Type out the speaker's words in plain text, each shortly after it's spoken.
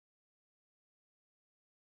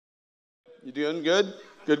You doing good?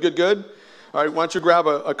 Good. All right, why don't you grab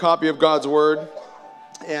a copy of God's Word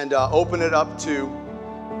and open it up to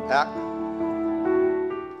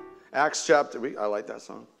Acts chapter, I like that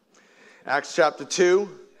song. Acts chapter 2,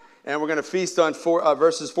 and we're going to feast on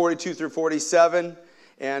verses 42 through 47.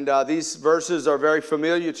 And these verses are very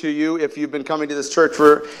familiar to you. If you've been coming to this church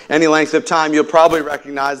for any length of time, you'll probably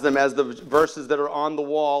recognize them as the verses that are on the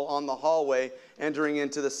wall, on the hallway, entering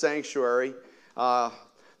into the sanctuary.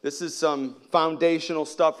 This is some foundational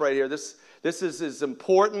stuff right here. This is as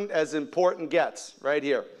important gets right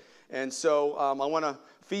here. And so I want to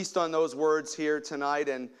feast on those words here tonight.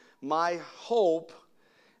 And my hope,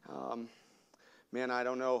 I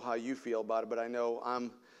don't know how you feel about it, but I know I'm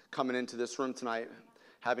coming into this room tonight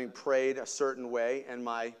having prayed a certain way. And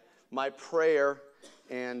my prayer,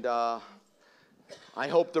 and I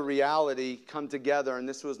hope the reality come together, and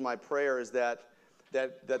this was my prayer, is that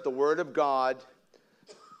the Word of God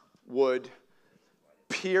would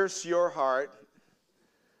pierce your heart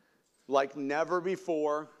like never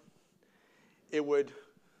before. It would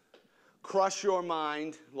crush your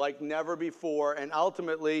mind like never before. And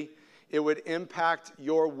ultimately, it would impact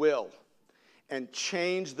your will and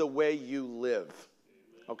change the way you live.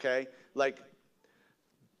 Okay? Like,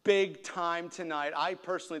 big time tonight. I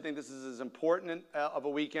personally think this is as important of a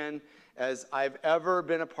weekend as I've ever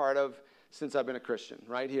been a part of since I've been a Christian.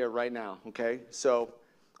 Right here, right now. Okay? So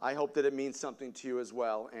I hope that it means something to you as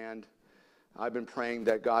well, and I've been praying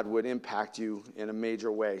that God would impact you in a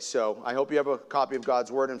major way. So I hope you have a copy of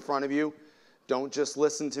God's Word in front of you. Don't just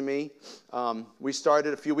listen to me. We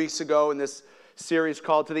started a few weeks ago in this series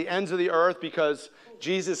called To the Ends of the Earth because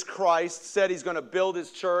Jesus Christ said He's going to build His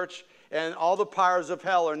church, and all the powers of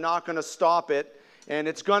hell are not going to stop it, and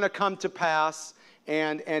it's going to come to pass.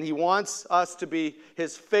 And He wants us to be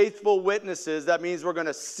His faithful witnesses. That means we're going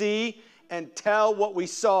to see and tell what we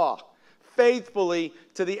saw faithfully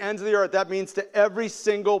to the ends of the earth. That means to every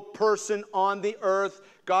single person on the earth.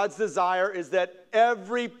 God's desire is that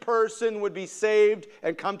every person would be saved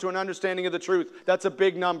and come to an understanding of the truth. That's a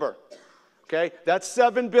big number. Okay? That's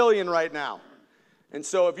 7 billion right now. And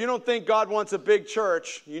so if you don't think God wants a big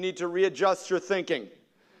church, you need to readjust your thinking.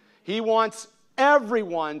 He wants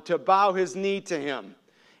everyone to bow his knee to Him.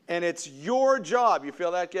 And it's your job. You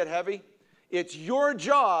feel that get heavy? It's your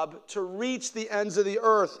job to reach the ends of the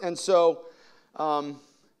earth. And so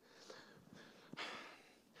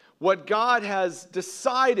what God has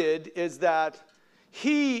decided is that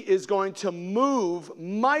He is going to move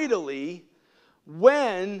mightily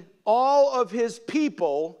when all of His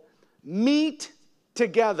people meet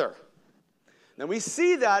together. Now we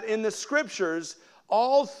see that in the Scriptures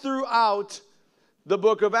all throughout the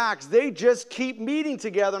book of Acts. They just keep meeting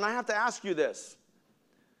together. And I have to ask you this.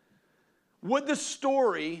 Would the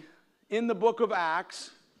story in the book of Acts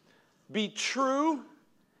be true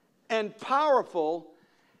and powerful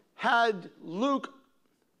had Luke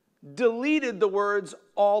deleted the words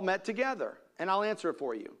all met together? And I'll answer it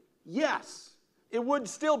for you. Yes, it would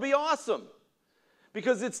still be awesome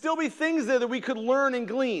because it'd still be things there that we could learn and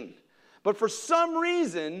glean. But for some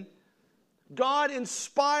reason, God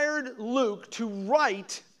inspired Luke to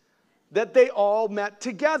write that they all met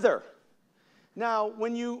together. Now,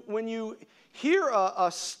 when you hear a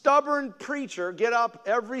stubborn preacher get up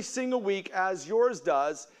every single week, as yours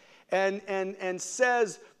does, and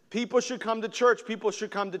says, people should come to church, people should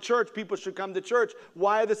come to church, people should come to church,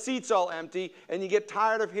 why are the seats all empty? And you get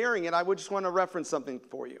tired of hearing it, I would just want to reference something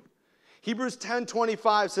for you. Hebrews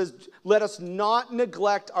 10:25 says, let us not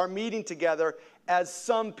neglect our meeting together as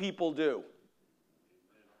some people do.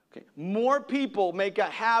 Okay. More people make a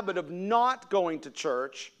habit of not going to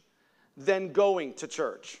church than going to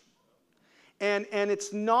church. And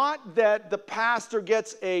it's not that the pastor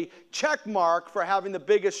gets a check mark for having the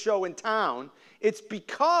biggest show in town. It's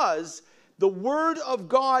because the Word of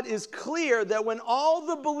God is clear that when all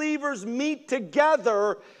the believers meet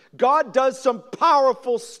together, God does some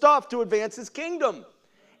powerful stuff to advance His kingdom.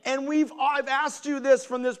 And I've asked you this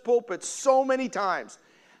from this pulpit so many times.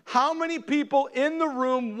 How many people in the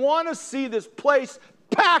room want to see this place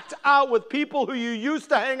packed out with people who you used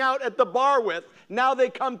to hang out at the bar with? Now they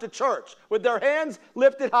come to church with their hands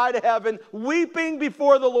lifted high to heaven, weeping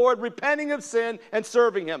before the Lord, repenting of sin and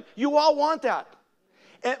serving Him. You all want that.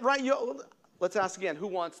 And, right? Let's ask again, who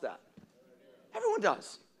wants that? Everyone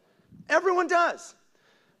does. Everyone does.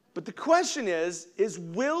 But the question is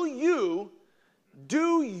will you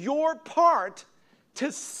do your part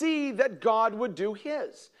to see that God would do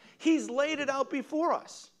His? He's laid it out before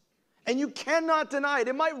us. And you cannot deny it.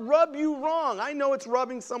 It might rub you wrong. I know it's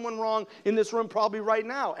rubbing someone wrong in this room probably right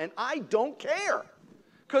now. And I don't care.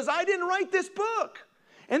 Because I didn't write this book.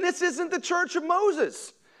 And this isn't the church of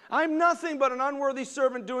Moses. I'm nothing but an unworthy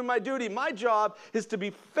servant doing my duty. My job is to be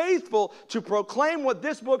faithful to proclaim what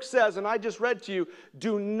this book says. And I just read to you,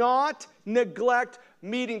 do not neglect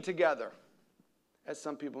meeting together, as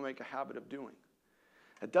some people make a habit of doing.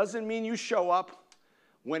 That doesn't mean you show up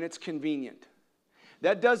when it's convenient.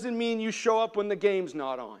 That doesn't mean you show up when the game's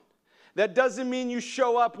not on. That doesn't mean you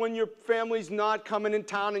show up when your family's not coming in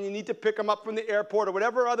town and you need to pick them up from the airport or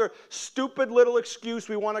whatever other stupid little excuse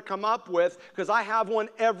we want to come up with, because I have one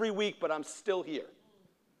every week, but I'm still here.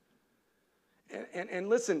 And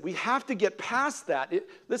listen, we have to get past that.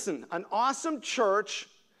 Listen, an awesome church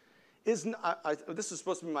is not, this is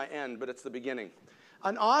supposed to be my end, but it's the beginning.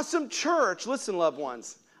 An awesome church, listen, loved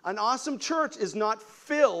ones, an awesome church is not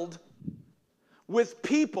filled with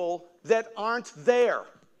people that aren't there.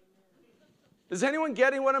 Is anyone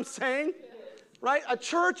getting what I'm saying? Right? A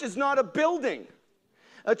church is not a building.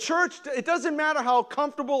 A church, it doesn't matter how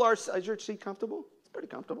comfortable is your seat comfortable? It's pretty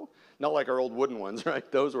comfortable. Not like our old wooden ones, right?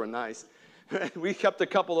 Those were nice. We kept a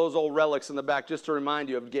couple of those old relics in the back just to remind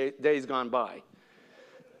you of days gone by.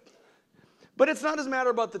 But it's not as matter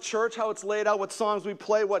about the church, how it's laid out, what songs we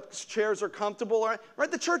play, what chairs are comfortable,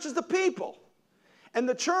 right? The church is the people. And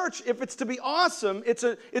the church, if it's to be awesome, it's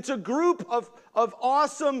a group of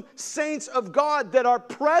awesome saints of God that are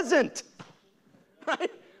present, right?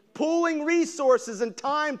 Pooling resources and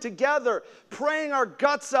time together, praying our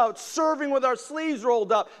guts out, serving with our sleeves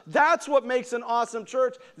rolled up. That's what makes an awesome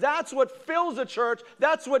church. That's what fills a church.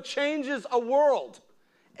 That's what changes a world.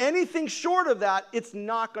 Anything short of that, it's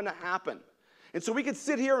not going to happen. And so we could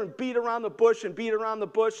sit here and beat around the bush,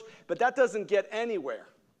 but that doesn't get anywhere.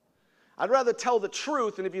 I'd rather tell the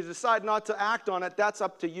truth, and if you decide not to act on it, that's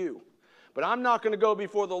up to you. But I'm not going to go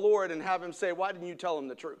before the Lord and have him say, why didn't you tell him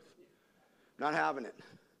the truth? Not having it.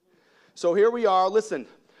 So here we are. Listen,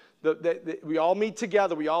 we all meet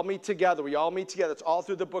together. It's all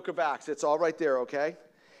through the book of Acts. It's all right there, okay?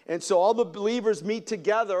 And so all the believers meet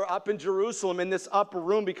together up in Jerusalem in this upper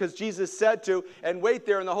room because Jesus said to, and wait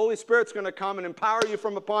there, and the Holy Spirit's going to come and empower you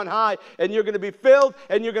from upon high, and you're going to be filled,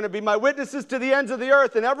 and you're going to be my witnesses to the ends of the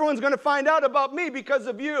earth, and everyone's going to find out about me because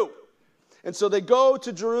of you. And so they go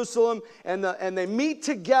to Jerusalem, and they meet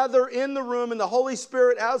together in the room, and the Holy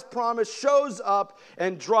Spirit, as promised, shows up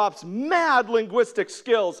and drops mad linguistic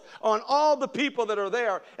skills on all the people that are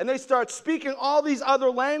there. And they start speaking all these other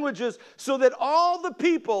languages so that all the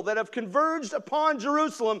people that have converged upon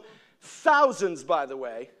Jerusalem, thousands, by the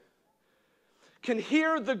way, can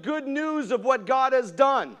hear the good news of what God has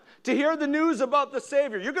done. To hear the news about the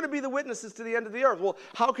Savior. You're going to be the witnesses to the end of the earth. Well,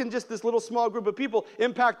 how can just this little small group of people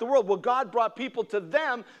impact the world? Well, God brought people to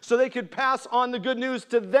them so they could pass on the good news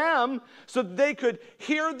to them, so they could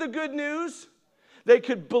hear the good news, they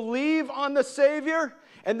could believe on the Savior,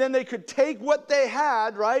 and then they could take what they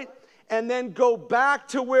had, right, and then go back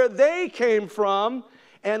to where they came from.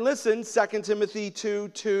 And listen, 2 Timothy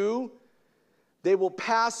 2:2, they will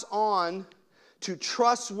pass on to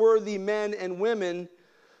trustworthy men and women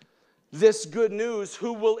this good news,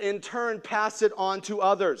 who will in turn pass it on to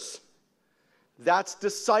others. That's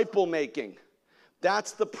disciple making.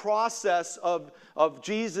 That's the process of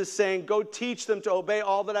Jesus saying, go teach them to obey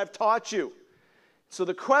all that I've taught you. So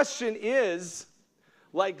the question is,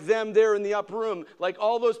 like them there in the upper room, like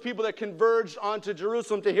all those people that converged onto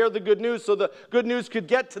Jerusalem to hear the good news so the good news could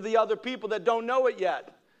get to the other people that don't know it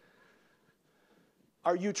yet.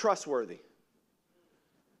 Are you trustworthy?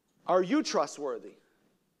 Are you trustworthy?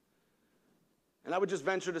 And I would just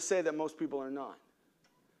venture to say that most people are not.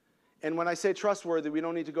 And when I say trustworthy, we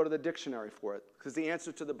don't need to go to the dictionary for it, because the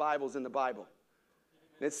answer to the Bible is in the Bible.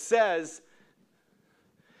 And it says,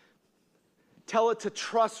 tell it to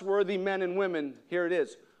trustworthy men and women, here it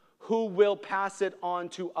is, who will pass it on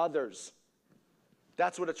to others.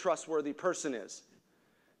 That's what a trustworthy person is.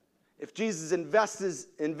 If Jesus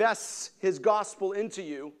invests his gospel into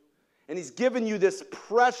you, and he's given you this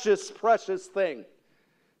precious, precious thing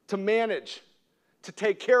to manage, to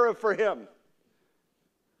take care of for him,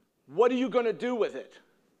 what are you going to do with it?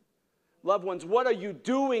 Loved ones, what are you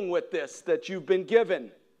doing with this that you've been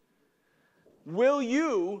given? Will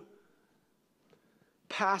you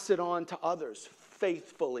pass it on to others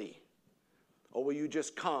faithfully? Or will you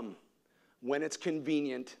just come when it's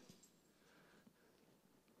convenient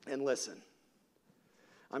and listen?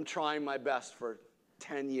 I'm trying my best for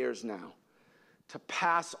 10 years now to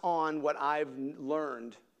pass on what I've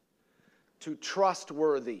learned to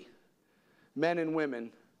trustworthy men and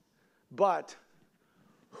women, but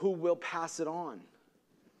who will pass it on?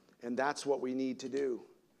 And that's what we need to do.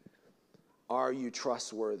 Are you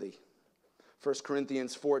trustworthy? 1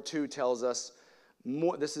 Corinthians 4:2 tells us,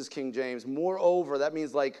 More, this is King James. Moreover, that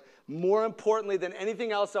means like more importantly than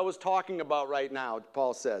anything else I was talking about right now,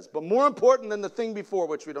 Paul says. But more important than the thing before,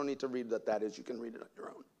 which we don't need to read what that is. You can read it on your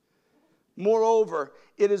own. Moreover,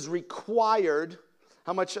 it is required.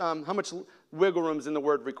 How much wiggle room is in the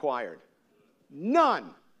word required?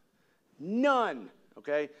 None. None.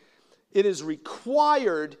 Okay? It is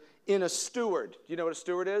required in a steward. Do you know what a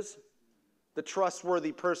steward is? The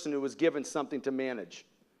trustworthy person who was given something to manage.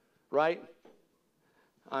 Right?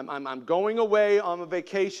 I'm going away on a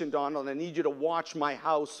vacation, Donald, and I need you to watch my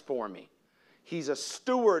house for me. He's a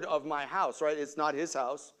steward of my house, right? It's not his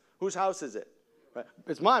house. Whose house is it? Right?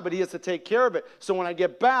 It's mine, but he has to take care of it. So when I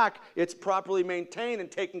get back, it's properly maintained and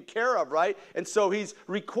taken care of, right? And so he's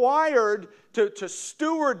required to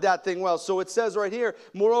steward that thing well. So it says right here,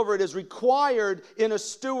 moreover, it is required in a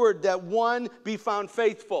steward that one be found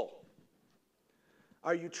faithful.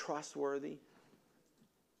 Are you trustworthy?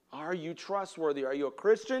 Are you trustworthy? Are you a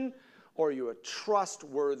Christian or are you a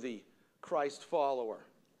trustworthy Christ follower?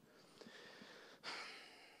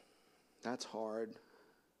 That's hard.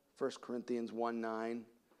 1 Corinthians 1:9.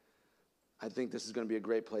 I think this is going to be a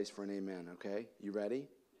great place for an amen, okay? You ready?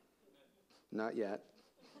 Not yet.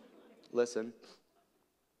 Listen.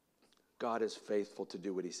 God is faithful to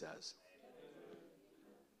do what he says.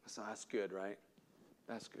 So that's good, right?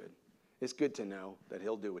 That's good. It's good to know that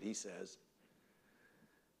he'll do what he says.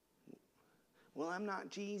 Well, I'm not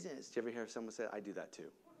Jesus. Did you ever hear someone say, I do that too?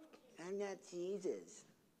 I'm not Jesus.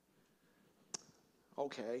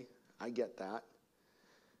 Okay, I get that.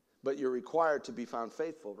 But you're required to be found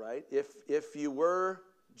faithful, right? If you were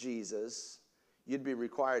Jesus, you'd be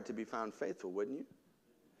required to be found faithful, wouldn't you?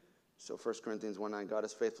 So 1 Corinthians 1:9, God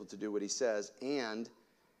is faithful to do what he says and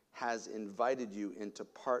has invited you into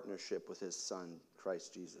partnership with his Son,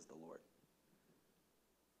 Christ Jesus the Lord.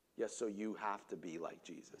 Yes, so you have to be like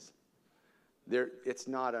Jesus. It's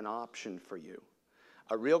not an option for you.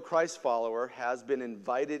 A real Christ follower has been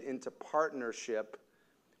invited into partnership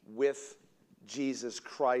with Jesus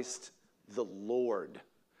Christ the Lord,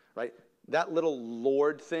 right? That little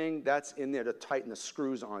Lord thing, that's in there to tighten the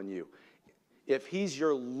screws on you. If he's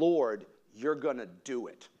your Lord, you're going to do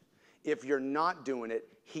it. If you're not doing it,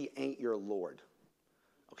 he ain't your Lord.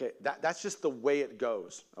 Okay, that's just the way it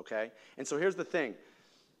goes, okay? And so here's the thing.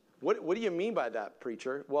 What do you mean by that,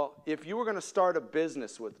 preacher? Well, if you were going to start a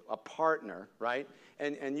business with a partner, right,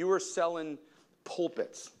 and you were selling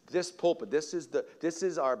pulpits, this pulpit, this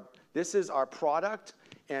is our product,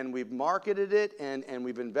 and we've marketed it, and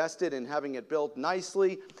we've invested in having it built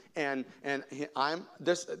nicely, and I'm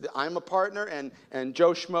a partner, and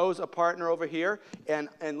Joe Schmo's a partner over here, and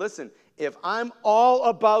listen, if I'm all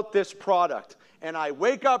about this product, and I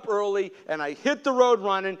wake up early, and I hit the road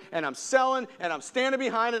running, and I'm selling, and I'm standing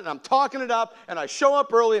behind it, and I'm talking it up, and I show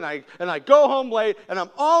up early, and I go home late, and I'm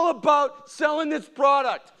all about selling this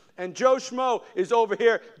product. And Joe Schmo is over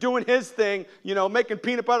here doing his thing, making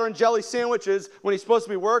peanut butter and jelly sandwiches when he's supposed to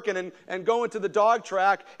be working and going to the dog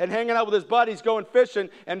track and hanging out with his buddies, going fishing,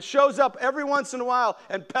 and shows up every once in a while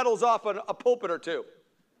and pedals off a pulpit or two.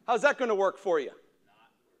 How's that going to work for you?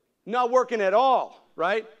 Not working at all,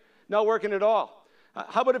 right? Not working at all.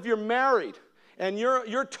 How about if you're married and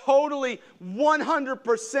you're totally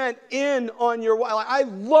 100% in on your wife? Like, I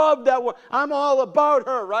love that one. I'm all about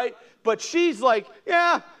her, right? But she's like,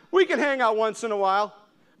 yeah, we can hang out once in a while,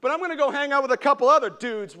 but I'm going to go hang out with a couple other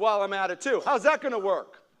dudes while I'm at it too. How's that going to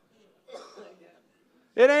work?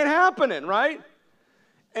 It ain't happening, right?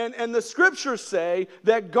 And the scriptures say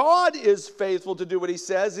that God is faithful to do what he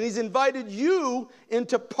says, and he's invited you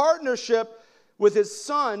into partnership with his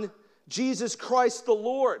Son, Jesus Christ the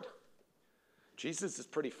Lord. Jesus is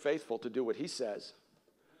pretty faithful to do what he says.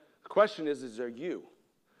 The question is are you?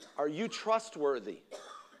 Are you trustworthy?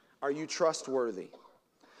 Are you trustworthy?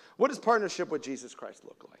 What does partnership with Jesus Christ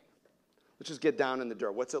look like? Let's just get down in the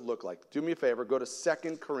dirt. What's it look like? Do me a favor. Go to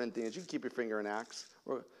 2 Corinthians. You can keep your finger in Acts.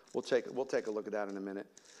 We'll take a look at that in a minute.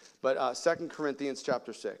 But 2 Corinthians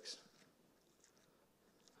chapter 6.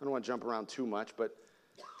 I don't want to jump around too much, but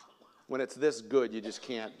when it's this good, you just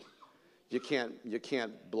can't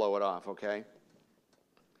blow it off, okay?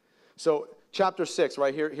 So chapter 6,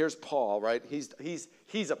 right here, here's Paul, right?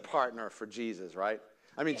 He's a partner for Jesus, right?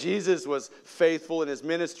 I mean, Jesus was faithful in his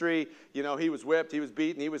ministry. He was whipped, he was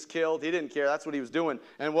beaten, he was killed. He didn't care. That's what he was doing.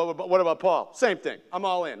 And what about Paul? Same thing. I'm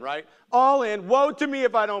all in, right? All in. Woe to me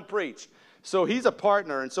if I don't preach. So he's a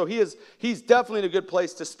partner, and so he's definitely in a good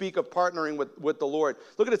place to speak of partnering with the Lord.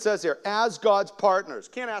 Look at it says here, as God's partners.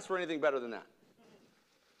 Can't ask for anything better than that.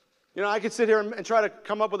 I could sit here and try to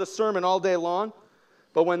come up with a sermon all day long,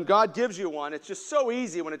 but when God gives you one, it's just so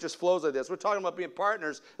easy when it just flows like this. We're talking about being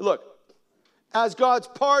partners. Look, as God's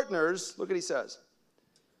partners, look what he says.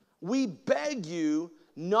 We beg you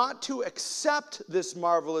not to accept this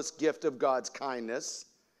marvelous gift of God's kindness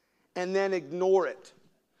and then ignore it.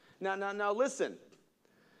 Now listen.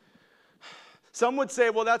 Some would say,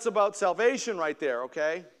 well, that's about salvation right there,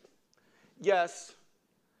 okay? Yes,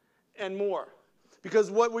 and more.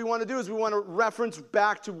 Because what we want to do is we want to reference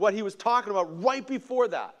back to what he was talking about right before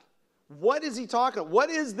that. What is he talking about? What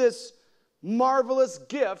is this marvelous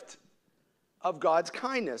gift of God's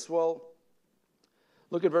kindness? Well,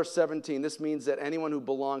 look at verse 17. This means that anyone who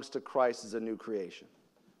belongs to Christ is a new creation.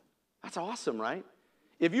 That's awesome, right?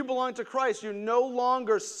 If you belong to Christ, you're no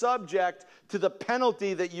longer subject to the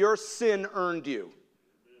penalty that your sin earned you.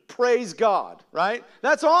 Praise God, right?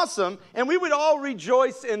 That's awesome, and we would all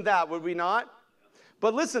rejoice in that, would we not?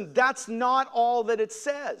 But listen, that's not all that it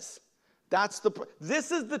says.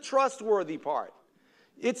 This is the trustworthy part.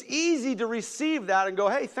 It's easy to receive that and go,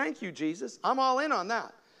 hey, thank you, Jesus. I'm all in on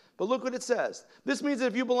that. But look what it says. This means that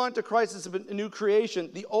if you belong to Christ as a new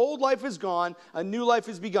creation, the old life is gone, a new life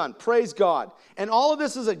has begun. Praise God. And all of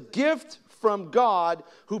this is a gift from God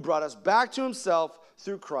who brought us back to himself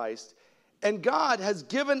through Christ. And God has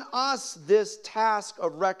given us this task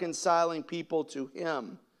of reconciling people to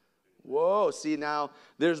him. Whoa, see now,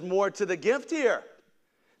 there's more to the gift here.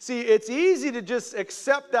 See, it's easy to just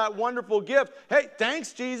accept that wonderful gift. Hey,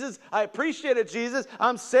 thanks, Jesus. I appreciate it, Jesus.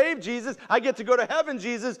 I'm saved, Jesus. I get to go to heaven,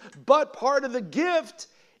 Jesus. But part of the gift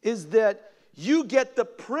is that you get the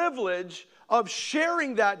privilege of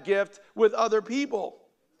sharing that gift with other people.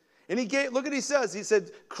 And look what he says. He said,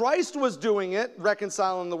 Christ was doing it,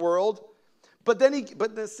 reconciling the world. But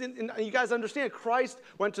you guys understand, Christ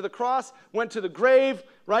went to the cross, went to the grave,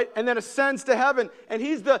 right? And then ascends to heaven. And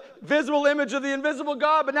he's the visible image of the invisible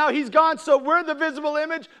God, but now he's gone, so we're the visible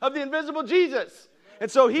image of the invisible Jesus.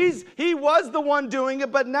 And so he was the one doing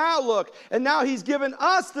it, but now look, and now he's given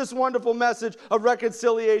us this wonderful message of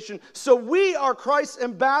reconciliation. So we are Christ's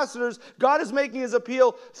ambassadors. God is making his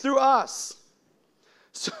appeal through us.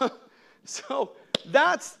 So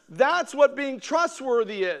that's what being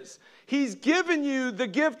trustworthy is. He's given you the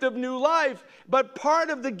gift of new life, but part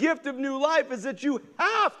of the gift of new life is that you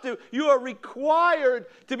are required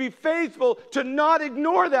to be faithful, to not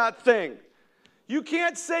ignore that thing. You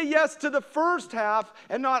can't say yes to the first half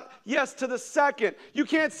and not yes to the second. You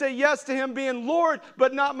can't say yes to him being Lord,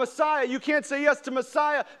 but not Messiah. You can't say yes to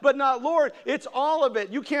Messiah, but not Lord. It's all of it.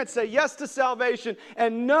 You can't say yes to salvation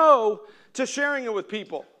and no to sharing it with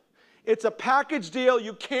people. It's a package deal.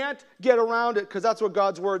 You can't get around it because that's what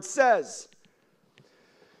God's word says.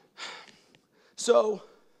 So,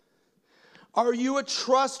 are you a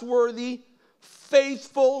trustworthy,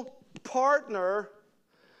 faithful partner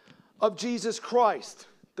of Jesus Christ?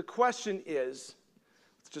 The question is,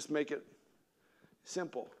 let's just make it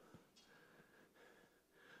simple.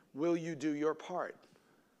 Will you do your part?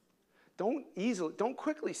 Don't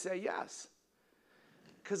quickly say yes.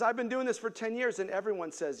 Because I've been doing this for 10 years and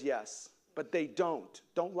everyone says yes, but they don't.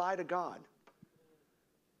 Don't lie to God.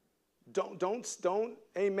 Don't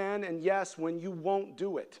amen and yes when you won't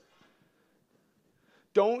do it.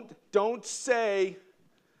 Don't say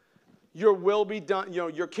your will be done,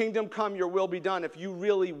 your kingdom come, your will be done if you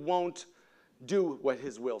really won't do what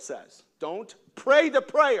his will says. Don't pray the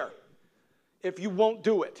prayer if you won't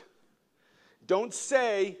do it. Don't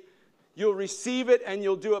say you'll receive it and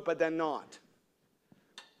you'll do it, but then not.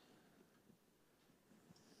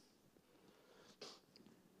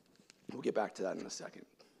 We'll get back to that in a second.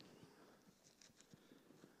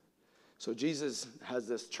 So Jesus has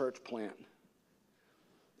this church plant,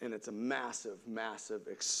 and it's a massive, massive,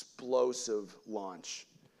 explosive launch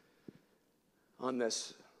on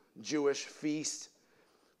this Jewish feast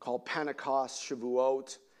called Pentecost,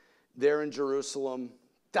 Shavuot. There in Jerusalem,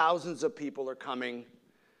 thousands of people are coming.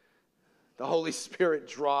 The Holy Spirit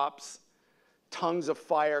drops. Tongues of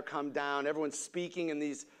fire come down. Everyone's speaking in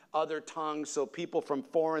these other tongues so people from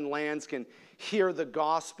foreign lands can hear the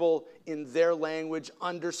gospel in their language,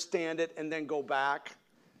 understand it, and then go back.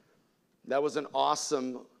 That was an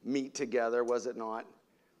awesome meet together, was it not?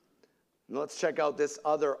 And let's check out this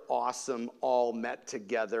other awesome all met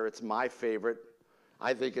together. It's my favorite.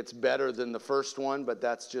 I think it's better than the first one, but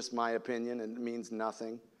that's just my opinion and it means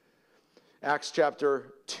nothing. Acts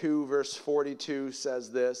chapter 2, verse 42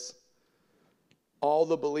 says this. All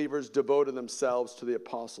the believers devoted themselves to the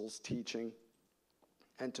apostles' teaching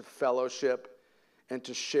and to fellowship and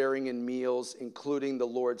to sharing in meals, including the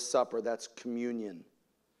Lord's Supper, that's communion,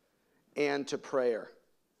 and to prayer.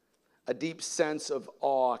 A deep sense of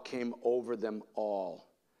awe came over them all,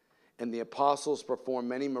 and the apostles performed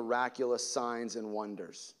many miraculous signs and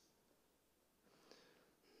wonders.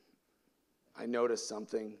 I noticed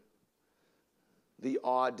something. The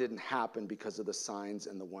awe didn't happen because of the signs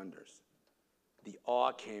and the wonders. The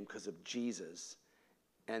awe came because of Jesus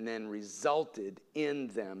and then resulted in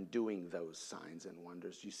them doing those signs and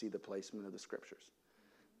wonders. You see the placement of the scriptures?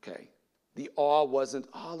 Okay. The awe wasn't,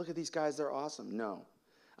 oh, look at these guys, they're awesome. No.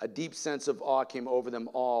 A deep sense of awe came over them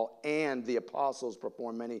all, and the apostles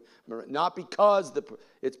performed many miracles. Not because,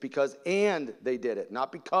 it's because and they did it.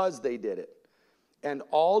 Not because they did it. And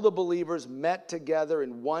all the believers met together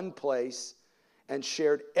in one place and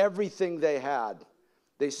shared everything they had.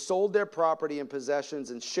 They sold their property and possessions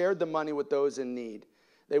and shared the money with those in need.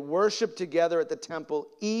 They worshiped together at the temple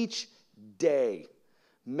each day,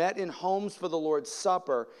 met in homes for the Lord's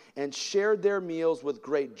Supper, and shared their meals with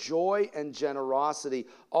great joy and generosity,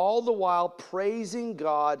 all the while praising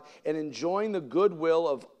God and enjoying the goodwill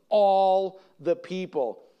of all the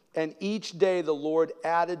people. And each day the Lord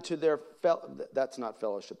added to their, that's not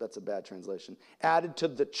fellowship, that's a bad translation, added to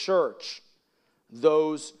the church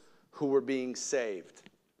those who were being saved.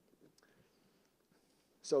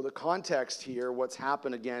 So the context here, what's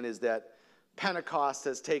happened again, is that Pentecost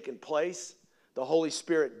has taken place. The Holy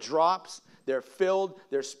Spirit drops. They're filled.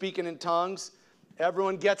 They're speaking in tongues.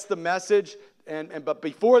 Everyone gets the message. But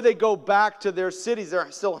before they go back to their cities,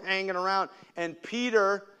 they're still hanging around. And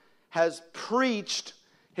Peter has preached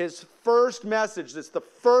his first message. This is the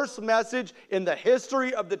first message in the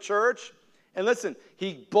history of the church. And listen,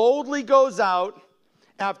 he boldly goes out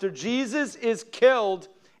after Jesus is killed,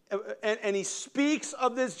 and he speaks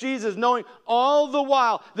of this Jesus, knowing all the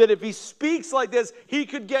while that if he speaks like this, he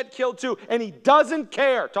could get killed too. And he doesn't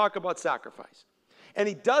care. Talk about sacrifice. And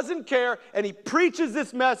he doesn't care, and he preaches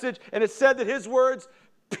this message, and it said that his words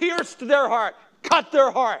pierced their heart, cut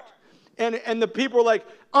their heart. And the people were like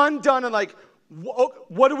undone and like,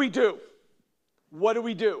 what do we do? What do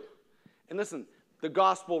we do? And listen, the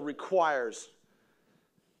gospel requires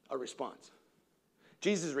a response.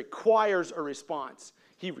 Jesus requires a response.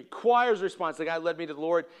 He requires a response. The guy led me to the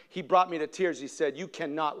Lord. He brought me to tears. He said, you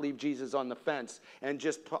cannot leave Jesus on the fence and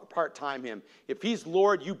just part-time him. If he's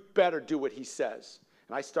Lord, you better do what he says.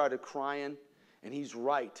 And I started crying, and he's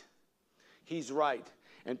right. He's right.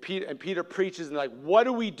 And Peter preaches, and like, what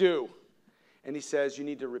do we do? And he says, you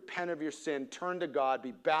need to repent of your sin, turn to God,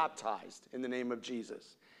 be baptized in the name of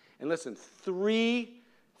Jesus. And listen,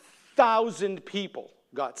 3,000 people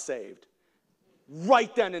got saved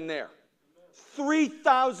right then and there.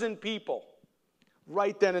 3,000 people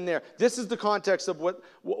right then and there. This is the context of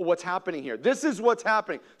what's happening here. This is what's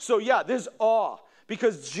happening. So yeah, there's awe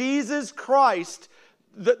because Jesus Christ,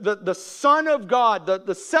 the Son of God,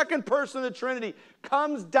 the second person of the Trinity,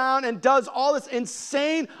 comes down and does all this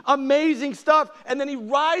insane, amazing stuff, and then he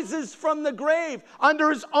rises from the grave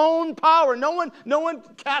under his own power. No one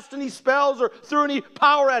cast any spells or threw any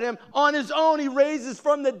power at him. On his own, he raises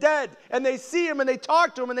from the dead, and they see him, and they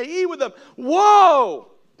talk to him, and they eat with him.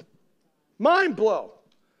 Whoa! Mind blow.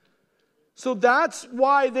 So that's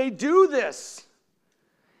why they do this.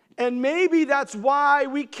 And maybe that's why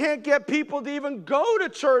we can't get people to even go to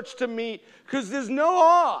church to meet, because there's no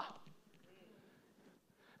awe.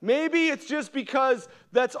 Maybe it's just because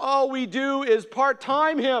that's all we do is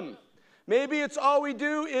part-time him. Maybe it's all we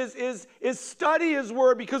do is study his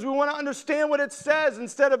word because we want to understand what it says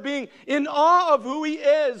instead of being in awe of who he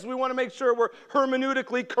is. We want to make sure we're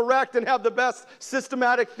hermeneutically correct and have the best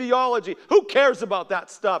systematic theology. Who cares about that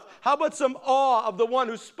stuff? How about some awe of the one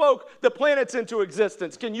who spoke the planets into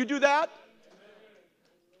existence? Can you do that?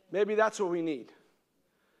 Maybe that's what we need.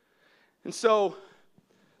 And so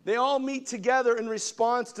they all meet together in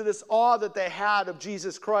response to this awe that they had of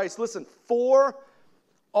Jesus Christ. Listen, 4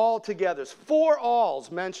 all-togethers, 4 alls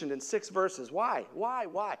mentioned in 6 verses. Why?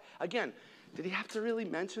 Again, did he have to really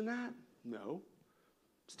mention that? No.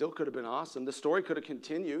 Still could have been awesome. The story could have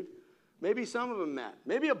continued. Maybe some of them met.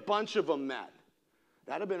 Maybe a bunch of them met.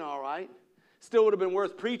 That would have been all right. Still would have been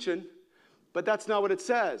worth preaching, but that's not what it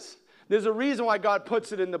says. There's a reason why God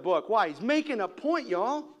puts it in the book. Why? He's making a point,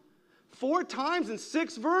 y'all. 4 times in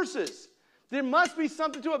 6 verses. There must be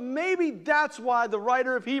something to it. Maybe that's why the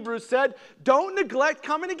writer of Hebrews said, don't neglect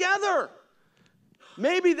coming together.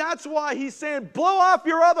 Maybe that's why he's saying, blow off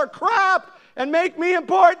your other crap and make me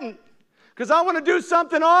important. Because I want to do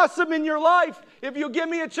something awesome in your life if you give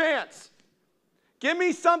me a chance. Give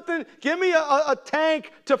me something, give me a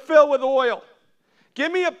tank to fill with oil.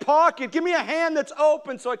 Give me a pocket, give me a hand that's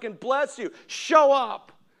open so I can bless you. Show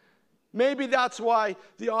up. Maybe that's why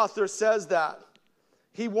the author says that.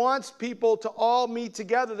 He wants people to all meet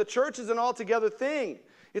together. The church is an all-together thing.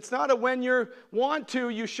 It's not a when you want to,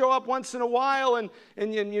 you show up once in a while and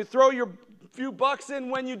you throw your few bucks in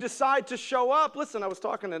when you decide to show up. Listen, I was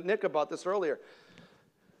talking to Nick about this earlier.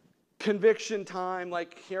 Conviction time,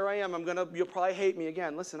 like here I am, you'll probably hate me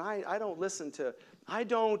again. Listen, I don't listen to, I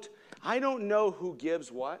don't know who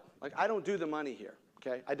gives what. Like I don't do the money here,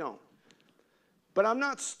 okay? I don't. But I'm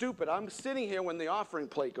not stupid. I'm sitting here when the offering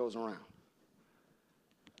plate goes around.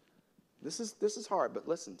 This is hard, but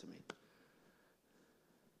listen to me.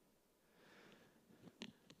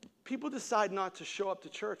 People decide not to show up to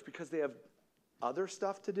church because they have other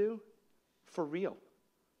stuff to do, for real.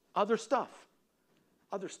 Other stuff.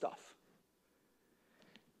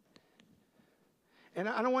 And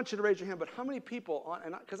I don't want you to raise your hand, but how many people,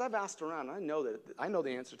 because I've asked around, and I know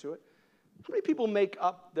the answer to it. How many people make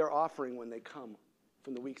up their offering when they come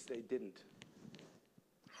from the weeks they didn't?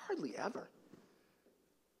 Hardly ever.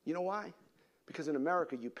 You know why? Because in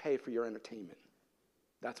America, you pay for your entertainment.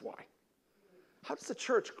 That's why. How does the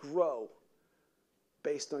church grow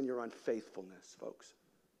based on your unfaithfulness, folks?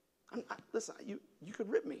 Listen, you could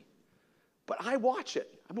rip me, but I watch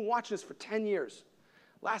it. I've been watching this for 10 years.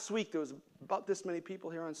 Last week, there was about this many people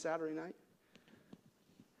here on Saturday night.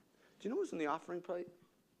 Do you know who's in the offering plate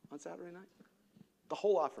on Saturday night? The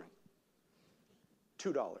whole offering.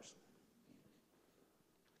 $2.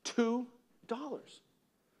 $2.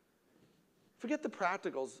 Forget the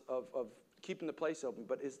practicals of keeping the place open,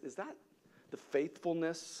 but is that the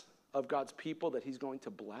faithfulness of God's people that he's going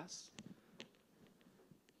to bless?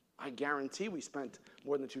 I guarantee we spent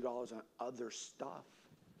more than $2 on other stuff,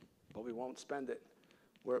 but we won't spend it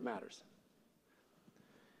where it matters.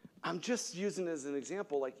 I'm just using it as an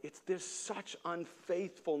example, like there's such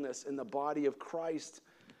unfaithfulness in the body of Christ.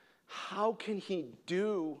 How can he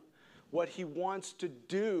do what he wants to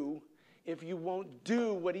do if you won't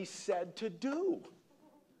do what he said to do?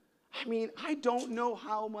 I mean, I don't know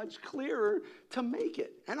how much clearer to make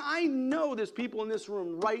it. And I know there's people in this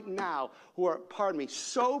room right now who are, pardon me,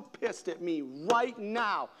 so pissed at me right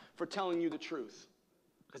now for telling you the truth.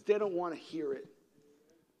 Because they don't want to hear it.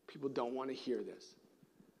 People don't want to hear this.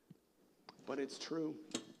 But it's true.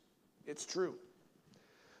 It's true.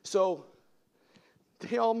 So,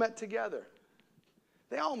 they all met together.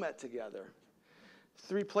 They all met together.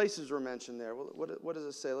 3 places were mentioned there. What does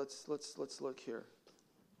it say? Let's look here.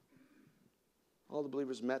 All the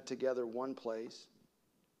believers met together one place.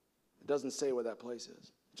 It doesn't say where that place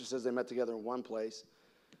is. It just says they met together in one place.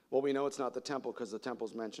 Well, we know it's not the temple because the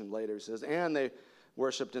temple's mentioned later. It says, and they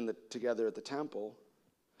worshipped together at the temple,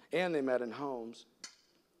 and they met in homes.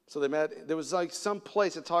 So they met, there was like some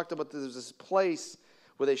place, it talked about there was this place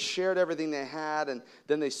where they shared everything they had, and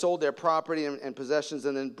then they sold their property and possessions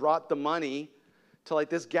and then brought the money to like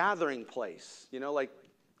this gathering place, like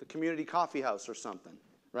the community coffee house or something,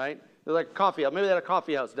 right? They're like a coffee house. Maybe they had a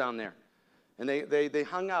coffee house down there. And they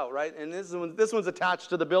hung out, right? And this one's attached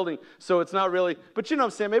to the building, so it's not really, but you know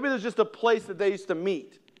what I'm saying? Maybe there's just a place that they used to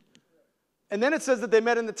meet. And then it says that they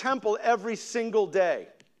met in the temple every single day.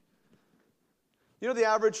 You know the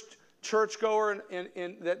average churchgoer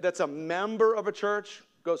that's a member of a church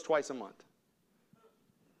goes twice a month.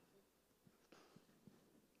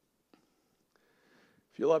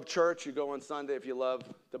 If you love church, you go on Sunday. If you love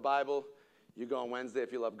the Bible, you go on Wednesday.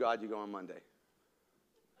 If you love God, you go on Monday.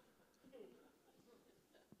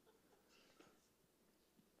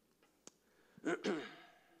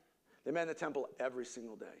 They met in the temple every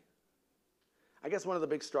single day. I guess one of the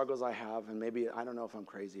big struggles I have, and maybe I don't know if I'm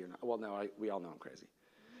crazy or not. Well, no, we all know I'm crazy.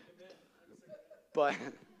 But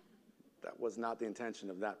that was not the intention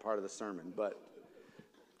of that part of the sermon, but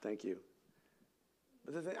thank you.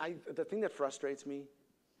 But the thing that frustrates me,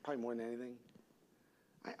 probably more than anything,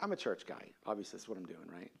 I'm a church guy. Obviously, that's what I'm doing,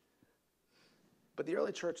 right? But the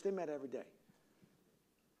early church, they met every day.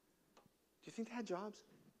 Do you think they had jobs?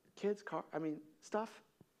 Kids, stuff?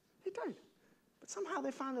 They did. But somehow they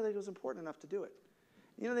found that it was important enough to do it.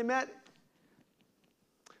 They met.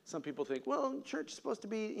 Some people think, well, church is supposed to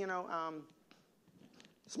be,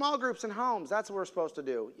 small groups and homes. That's what we're supposed to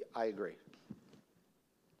do. I agree.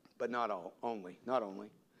 But not only.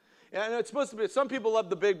 And it's supposed to be, some people love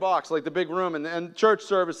the big box, like the big room and church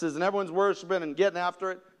services, and everyone's worshiping and getting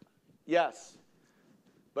after it. Yes.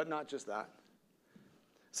 But not just that.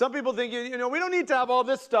 Some people think, we don't need to have all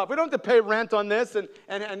this stuff. We don't have to pay rent on this and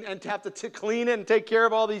to have to clean it and take care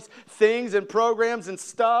of all these things and programs and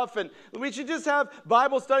stuff. And we should just have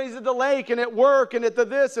Bible studies at the lake and at work and at the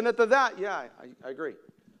this and at the that. Yeah, I agree.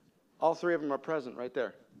 All 3 of them are present right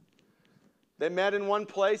there. They met in one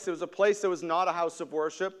place. It was a place that was not a house of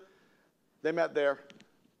worship. They met there.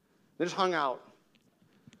 They just hung out.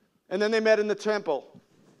 And then they met in the temple.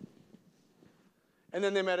 And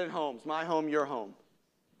then they met in homes. My home, your home.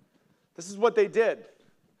 This is what they did.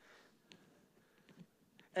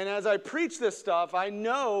 And as I preach this stuff, I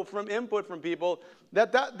know from input from people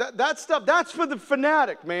that stuff, that's for the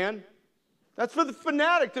fanatic, man. That's for the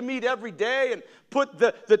fanatic to meet every day and put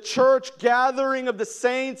the church gathering of the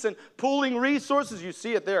saints and pooling resources. You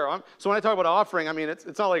see it there. So when I talk about offering, I mean, it's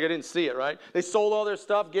not like I didn't see it, right? They sold all their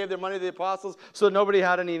stuff, gave their money to the apostles, so nobody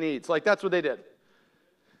had any needs. Like, that's what they did.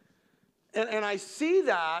 And I see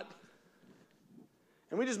that,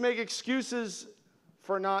 and we just make excuses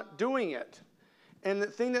for not doing it. And the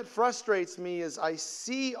thing that frustrates me is I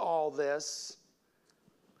see all this,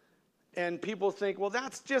 and people think, well,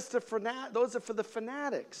 that's just those are for the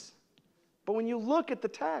fanatics. But when you look at the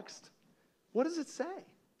text, what does it say?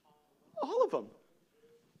 All of them.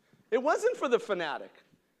 It wasn't for the fanatic.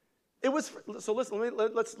 It was so let's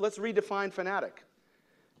redefine fanatic.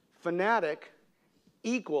 Fanatic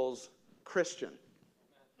equals Christian.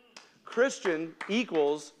 Christian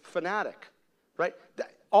equals fanatic, right?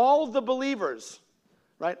 All the believers,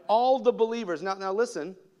 right? All the believers. Now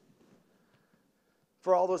listen.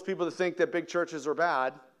 For all those people that think that big churches are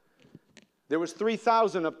bad, there was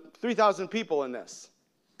 3,000 people in this.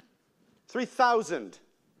 3,000.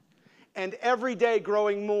 And every day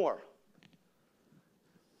growing more.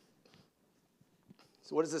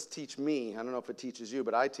 So what does this teach me? I don't know if it teaches you,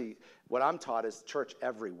 but what I'm taught is church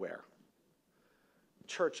everywhere.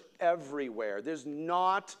 Church everywhere. There's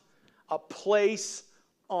not a place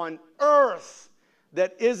on earth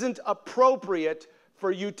that isn't appropriate for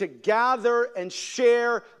you to gather and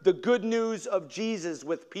share the good news of Jesus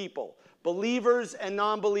with people, believers and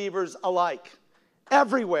non-believers alike,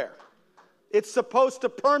 everywhere. It's supposed to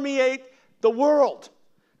permeate the world.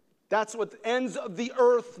 That's what the ends of the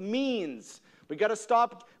earth means. We got to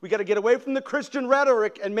stop. We got to get away from the Christian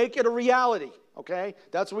rhetoric and make it a reality, okay?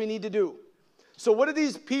 That's what we need to do. So what are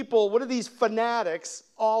these people, what are these fanatics,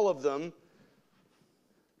 all of them,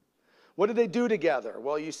 what did they do together?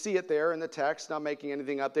 Well, you see it there in the text, not making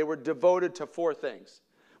anything up. They were devoted to 4 things.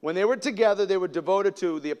 When they were together, they were devoted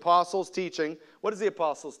to the apostles' teaching. What is the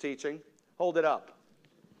apostles' teaching? Hold it up.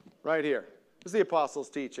 Right here. What is the apostles'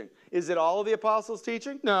 teaching? Is it all of the apostles'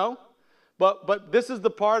 teaching? No. But this is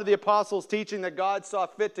the part of the apostles' teaching that God saw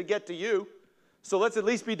fit to get to you. So let's at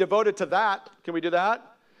least be devoted to that. Can we do that?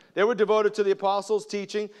 They were devoted to the apostles'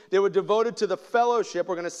 teaching. They were devoted to the fellowship.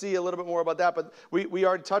 We're going to see a little bit more about that, but we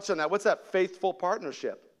already touched on that. What's that? Faithful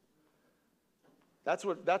partnership. That's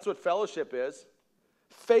what fellowship is.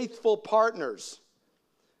 Faithful partners.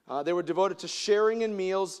 They were devoted to sharing in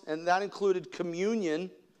meals, and that included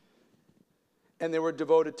communion, and they were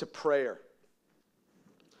devoted to prayer.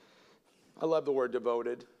 I love the word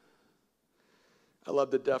devoted. I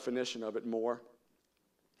love the definition of it more.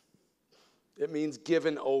 It means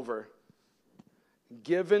given over.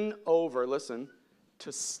 Given over, listen,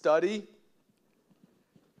 to study,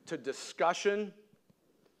 to discussion,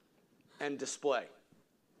 and display.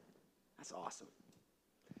 That's awesome.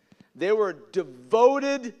 They were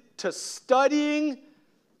devoted to studying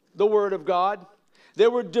the Word of God. They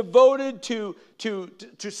were devoted to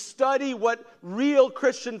study what real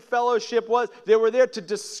Christian fellowship was. They were there to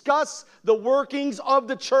discuss the workings of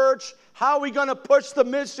the church. How are we going to push the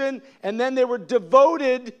mission? And then they were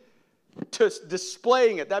devoted to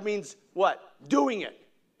displaying it. That means what? Doing it.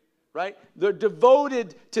 Right? They're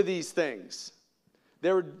devoted to these things.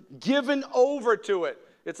 They're given over to it.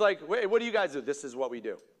 It's like, wait, what do you guys do? This is what we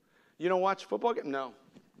do. You don't watch football game? No,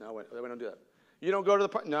 we don't do that. You don't go to the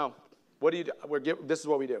park? No. What do you do? This is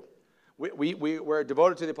what we do. We're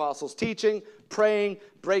devoted to the apostles' teaching, praying,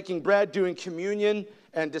 breaking bread, doing communion,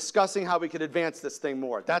 and discussing how we could advance this thing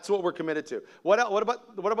more. That's what we're committed to. What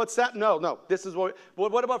about Saturday? No. This is what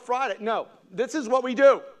about Friday? No. This is what we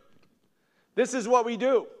do. This is what we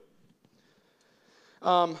do.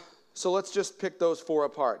 So let's just pick those 4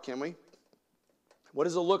 apart, can we? What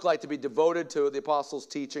does it look like to be devoted to the apostles'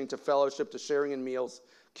 teaching, to fellowship, to sharing in meals,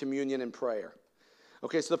 communion, and prayer?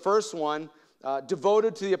 Okay, so the first one,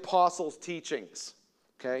 devoted to the apostles' teachings.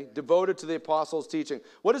 Okay, devoted to the apostles' teaching.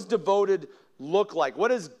 What does devoted look like? What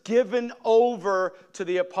does given over to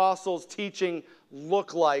the apostles' teaching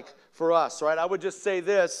look like for us, right? I would just say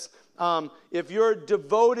this. If you're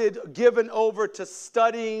devoted, given over to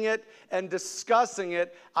studying it and discussing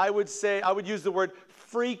it, I would use the word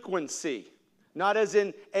frequency. Not as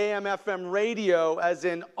in AM, FM radio, as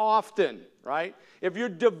in often, right? If you're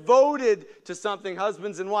devoted to something,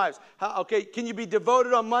 husbands and wives, can you be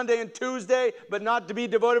devoted on Monday and Tuesday, but not to be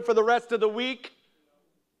devoted for the rest of the week?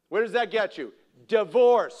 Where does that get you?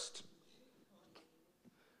 Divorced,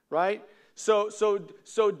 right? So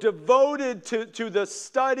devoted to the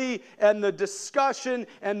study and the discussion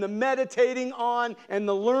and the meditating on and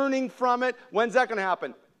the learning from it. When's that going to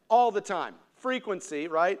happen? All the time. frequency,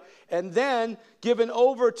 right? And then given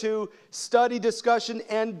over to study, discussion,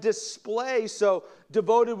 and display. So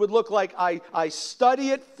devoted would look like I study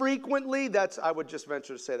it frequently. I would just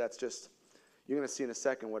venture to say that's just, you're going to see in a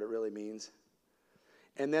second what it really means.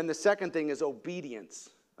 And then the second thing is obedience,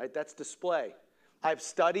 right? That's display. I've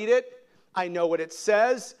studied it. I know what it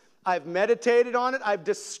says. I've meditated on it. I've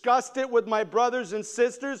discussed it with my brothers and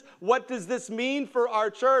sisters. What does this mean for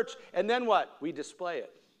our church? And then what? We display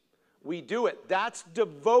it. We do it. That's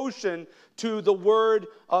devotion to the Word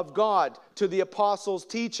of God, to the apostles'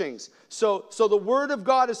 teachings. So the Word of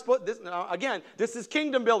God is put. Again, this is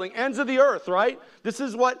kingdom building, ends of the earth, right? This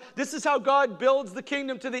is how God builds the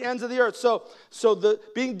kingdom to the ends of the earth. So the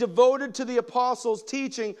being devoted to the apostles'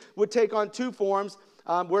 teaching would take on two forms.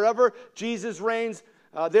 Wherever Jesus reigns,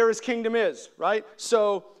 there his kingdom is, right?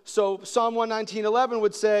 So Psalm 119:11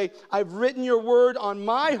 would say, I've written your word on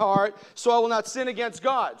my heart, so I will not sin against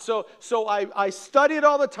God. So I study it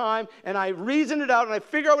all the time, and I reason it out, and I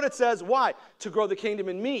figure out what it says. Why? To grow the kingdom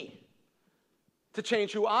in me. To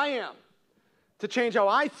change who I am. To change how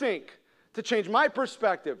I think. To change my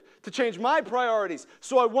perspective. To change my priorities.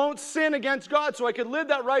 So I won't sin against God, so I can live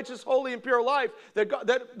that righteous, holy, and pure life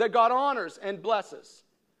that God honors and blesses.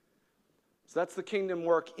 So that's the kingdom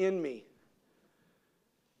work in me.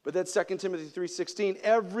 But then 2 Timothy 3:16,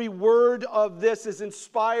 every word of this is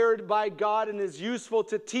inspired by God and is useful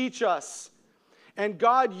to teach us. And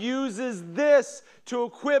God uses this to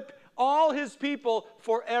equip all his people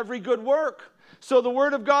for every good work. So the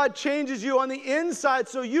word of God changes you on the inside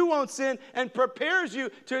so you won't sin and prepares you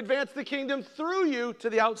to advance the kingdom through you to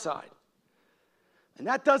the outside. And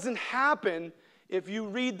that doesn't happen if you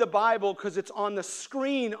read the Bible because it's on the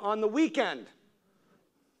screen on the weekend.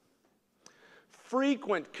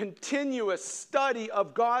 Frequent, continuous study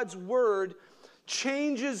of God's Word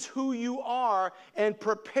changes who you are and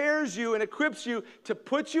prepares you and equips you to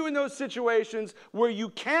put you in those situations where you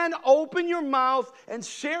can open your mouth and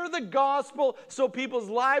share the gospel so people's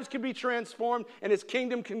lives can be transformed and his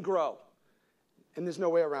kingdom can grow. And there's no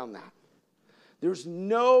way around that. There's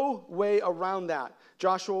no way around that.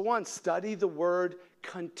 Joshua 1, study the word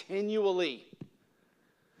continually.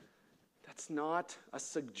 That's not a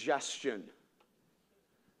suggestion.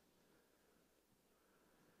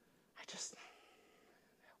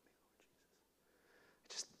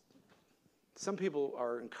 Some people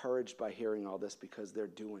are encouraged by hearing all this because they're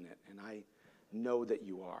doing it, and I know that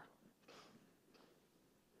you are.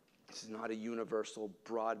 This is not a universal,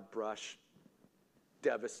 broad brush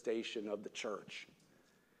devastation of the church.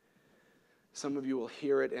 Some of you will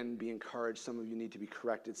hear it and be encouraged. Some of you need to be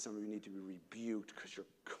corrected. Some of you need to be rebuked because you're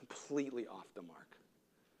completely off the mark.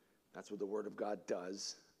 That's what the Word of God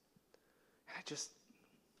does. And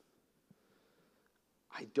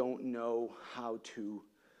I don't know how to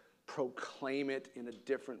proclaim it in a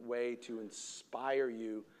different way to inspire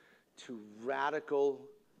you to radical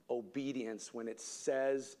obedience when it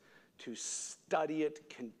says to study it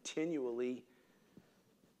continually.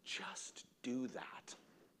 Just do that.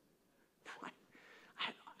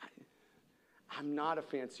 I'm not a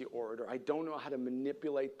fancy orator. I don't know how to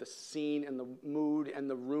manipulate the scene and the mood and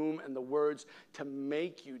the room and the words to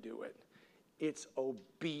make you do it. It's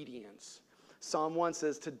obedience. Psalm 1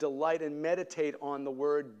 says to delight and meditate on the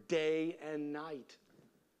word day and night.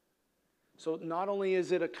 So not only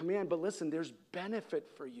is it a command, but listen, there's benefit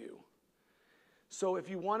for you. So if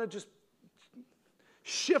you want to just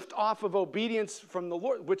shift off of obedience from the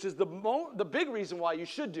Lord, which is the big reason why you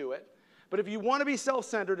should do it, but if you want to be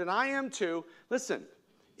self-centered, and I am too, listen,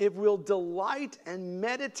 if we'll delight and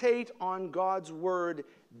meditate on God's word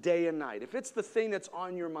day and night, if it's the thing that's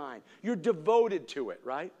on your mind, you're devoted to it,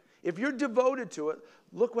 right? If you're devoted to it,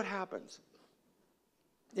 look what happens.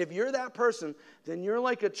 If you're that person, then you're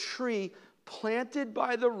like a tree planted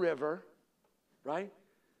by the river, right?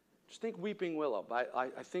 Just think Weeping Willow. I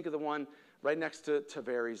think of the one right next to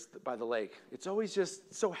Tavares by the lake. It's always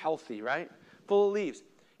just so healthy, right? Full of leaves.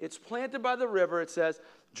 It's planted by the river, it says,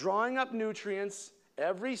 drawing up nutrients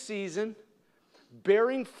every season,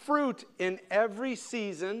 bearing fruit in every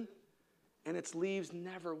season, and its leaves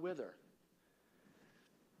never wither.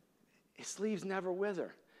 Its leaves never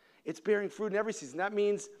wither. It's bearing fruit in every season. That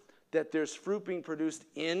means that there's fruit being produced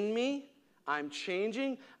in me. I'm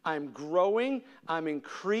changing. I'm growing. I'm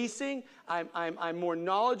increasing. I'm more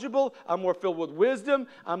knowledgeable. I'm more filled with wisdom.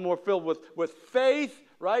 I'm more filled with faith,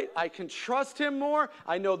 right? I can trust him more.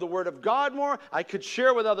 I know the word of God more. I could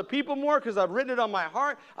share with other people more because I've written it on my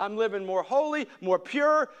heart. I'm living more holy, more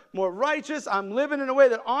pure, more righteous. I'm living in a way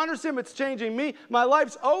that honors him. It's changing me. My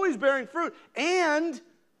life's always bearing fruit. And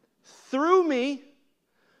through me,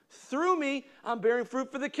 Through me, I'm bearing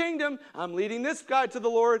fruit for the kingdom. I'm leading this guy to the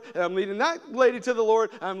Lord, and I'm leading that lady to the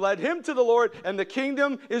Lord. I'm led him to the Lord, and the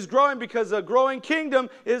kingdom is growing because a growing kingdom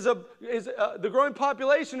the growing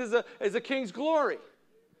population is a king's glory.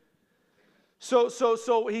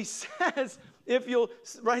 So he says, if you'll,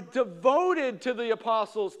 right, devoted to the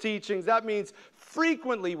apostles' teachings, that means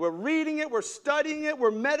frequently. We're reading it, we're studying it,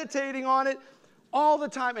 we're meditating on it all the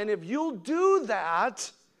time. And if you'll do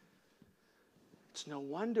that, it's no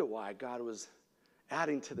wonder why God was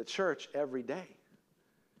adding to the church every day.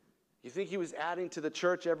 You think he was adding to the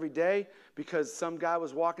church every day because some guy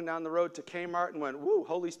was walking down the road to Kmart and went, woo,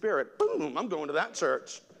 Holy Spirit, boom, I'm going to that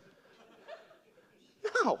church.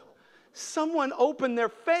 No. Someone opened their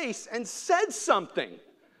face and said something,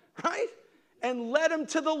 right? And led them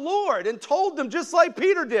to the Lord and told them, just like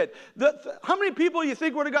Peter did. How many people you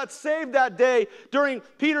think would have got saved that day during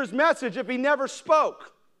Peter's message if he never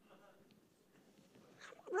spoke?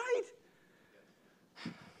 Right?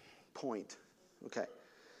 Point. Okay.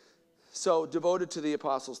 So, devoted to the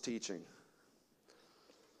apostles' teaching.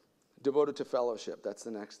 Devoted to fellowship. That's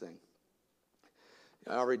the next thing.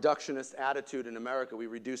 Our reductionist attitude in America, we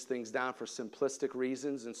reduce things down for simplistic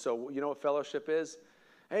reasons. And so, you know what fellowship is?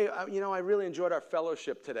 Hey, I really enjoyed our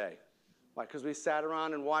fellowship today. Why? Because we sat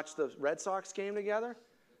around and watched the Red Sox game together?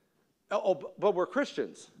 Oh, but we're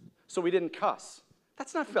Christians, so we didn't cuss.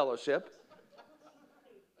 That's not fellowship.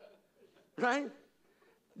 Right?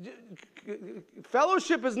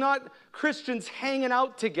 Fellowship is not Christians hanging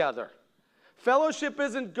out together. Fellowship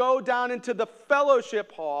isn't go down into the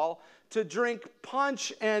fellowship hall to drink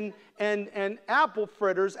punch and apple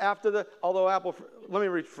fritters after the, although let me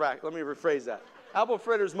rephrase that. Apple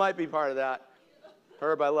fritters might be part of that.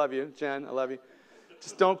 Herb, I love you. Jen, I love you.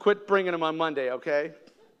 Just don't quit bringing them on Monday, okay?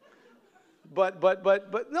 But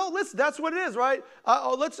no, listen, that's what it is, right?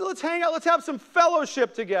 Let's hang out. Let's have some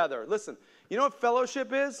fellowship together. Listen, you know what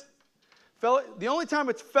fellowship is? The only time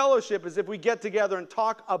it's fellowship is if we get together and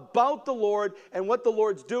talk about the Lord and what the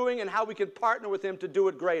Lord's doing and how we can partner with him to do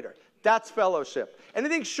it greater. That's fellowship.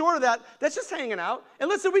 Anything short of that, that's just hanging out. And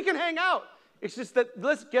listen, we can hang out. It's just that,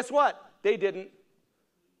 listen, guess what? They didn't.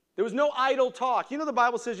 There was no idle talk. You know the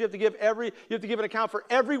Bible says you have to give an account for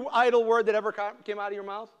every idle word that ever came out of your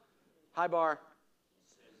mouth? High bar.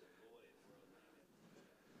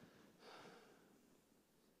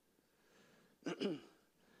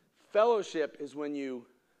 Fellowship is when you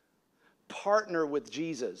partner with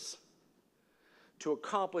Jesus to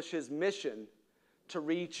accomplish his mission to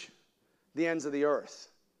reach the ends of the earth.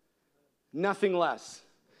 Nothing less.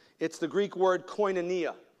 It's the Greek word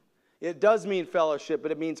koinonia. It does mean fellowship,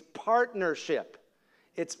 but it means partnership.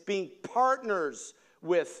 It's being partners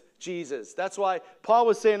with Jesus. That's why Paul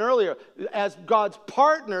was saying earlier, as God's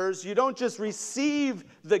partners, you don't just receive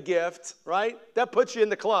the gift, right? That puts you in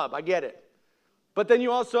the club. I get it. But then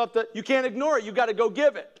you also have to, you can't ignore it. You got to go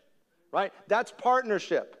give it, right? That's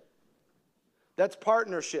partnership. That's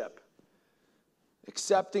partnership.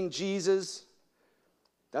 Accepting Jesus,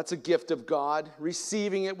 that's a gift of God.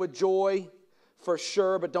 Receiving it with joy, for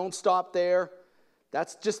sure, but don't stop there.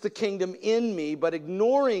 That's just the kingdom in me, but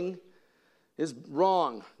ignoring is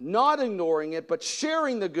wrong. Not ignoring it, but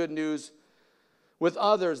sharing the good news with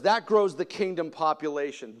others, that grows the kingdom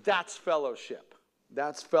population. That's fellowship.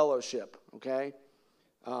 That's fellowship, okay?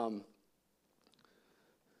 I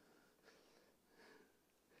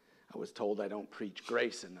was told I don't preach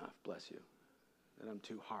grace enough, bless you, that I'm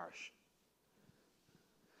too harsh.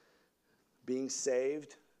 Being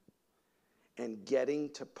saved and getting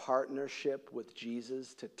to partnership with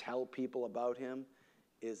Jesus to tell people about him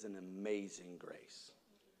is an amazing grace.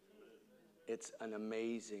 It's an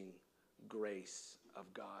amazing grace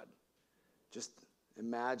of God. Just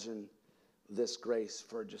imagine this grace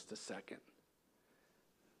for just a second.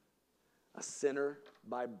 A sinner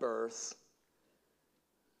by birth,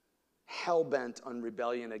 hell-bent on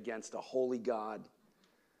rebellion against a holy God.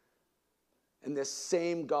 And this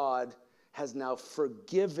same God has now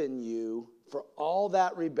forgiven you for all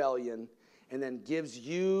that rebellion and then gives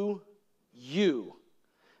you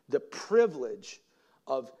the privilege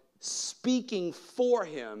of speaking for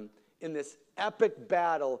him in this epic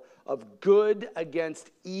battle of good against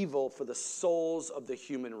evil for the souls of the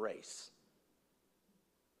human race.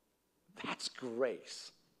 That's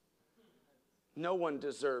grace. No one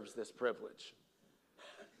deserves this privilege.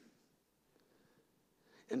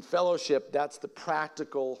 In fellowship, that's the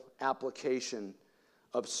practical application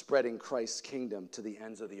of spreading Christ's kingdom to the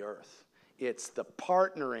ends of the earth. It's the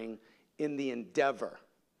partnering in the endeavor,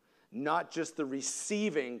 not just the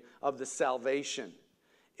receiving of the salvation.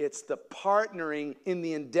 It's the partnering in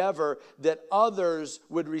the endeavor that others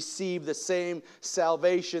would receive the same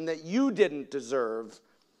salvation that you didn't deserve.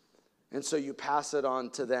 And so you pass it on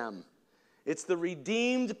to them. It's the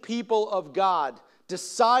redeemed people of God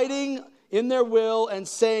deciding in their will and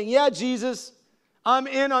saying, yeah, Jesus, I'm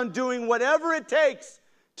in on doing whatever it takes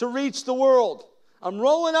to reach the world. I'm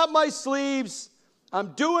rolling up my sleeves.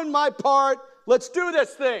 I'm doing my part. Let's do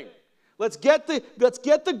this thing. Let's get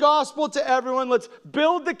the gospel to everyone. Let's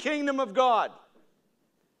build the kingdom of God.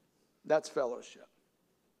 That's fellowship.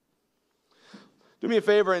 Do me a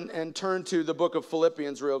favor and turn to the book of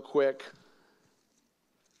Philippians real quick.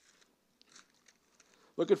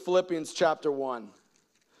 Look at Philippians chapter 1,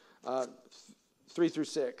 3 through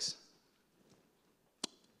 6.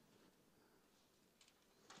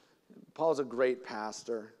 Paul's a great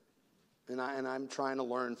pastor, and I'm trying to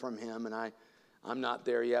learn from him, and I'm not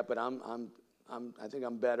there yet, but I think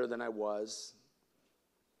I'm better than I was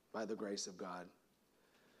by the grace of God.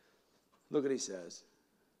 Look what he says.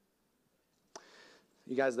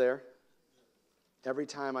 You guys there? Every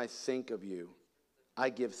time I think of you, I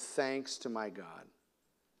give thanks to my God.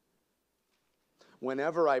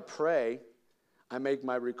 Whenever I pray, I make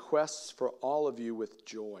my requests for all of you with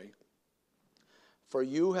joy. For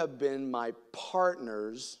you have been my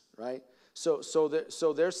partners, right? So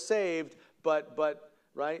they're saved, but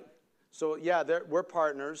right? So yeah, we're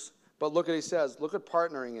partners. But look what he says. Look what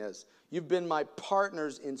partnering is. You've been my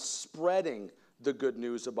partners in spreading the good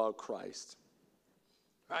news about Christ.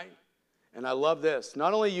 Right? And I love this.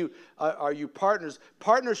 Not only are you partners,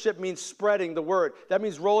 partnership means spreading the word. That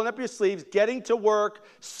means rolling up your sleeves, getting to work,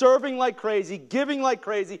 serving like crazy, giving like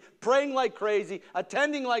crazy, praying like crazy,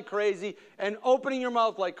 attending like crazy, and opening your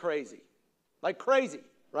mouth like crazy. Like crazy,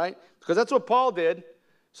 right? Because that's what Paul did.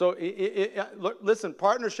 So look, listen,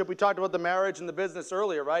 partnership, we talked about the marriage and the business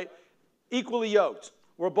earlier, right? Equally yoked.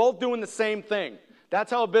 We're both doing the same thing. That's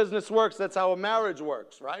how a business works. That's how a marriage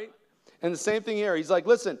works, right? And the same thing here. He's like,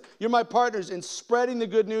 listen, you're my partners in spreading the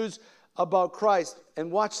good news about Christ.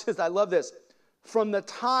 And watch this. I love this. From the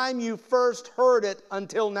time you first heard it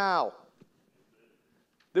until now.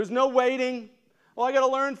 There's no waiting. Well, I got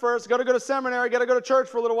to learn first. Got to go to seminary. Got to go to church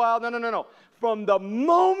for a little while. No. From the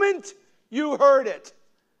moment you heard it,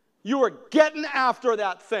 you were getting after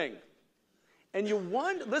that thing. And you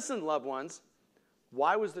wonder, listen, loved ones,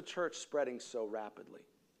 why was the church spreading so rapidly?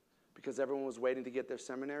 Because everyone was waiting to get their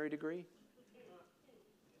seminary degree?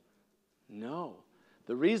 No.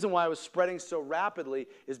 The reason why it was spreading so rapidly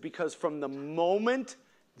is because from the moment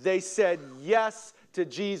they said yes to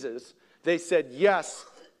Jesus, they said yes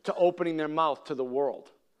to opening their mouth to the world.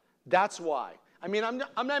 That's why. I mean, I'm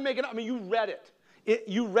not making up. I mean, you read it.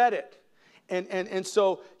 You read it. And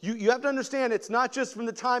so you have to understand it's not just from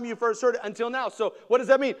the time you first heard it until now. So what does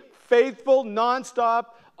that mean? Faithful, nonstop,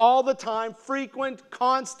 all the time, frequent,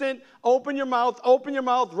 constant, open your mouth,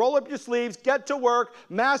 roll up your sleeves, get to work,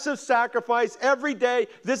 massive sacrifice every day.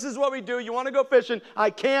 This is what we do. You want to go fishing? I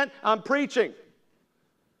can't. I'm preaching.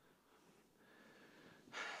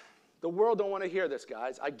 The world don't want to hear this,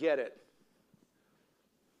 guys. I get it.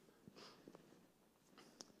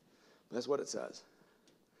 That's what it says.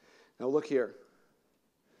 Now look here.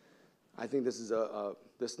 I think this is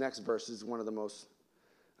this next verse is one of the most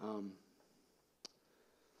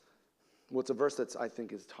it's a verse that I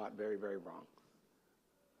think is taught very, very wrong.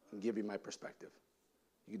 I'll give you my perspective.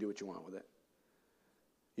 You can do what you want with it.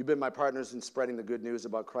 You've been my partners in spreading the good news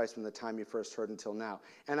about Christ from the time you first heard until now.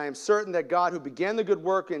 And I am certain that God who began the good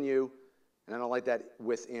work in you, and I don't like that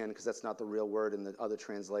within because that's not the real word in the other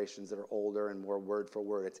translations that are older and more word for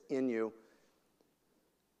word. It's in you.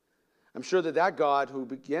 I'm sure that God who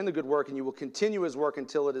began the good work in you will continue his work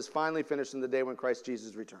until it is finally finished in the day when Christ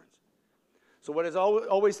Jesus returns. So what is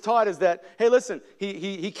always taught is that, hey, listen,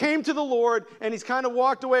 he came to the Lord, and he's kind of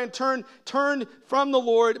walked away and turned from the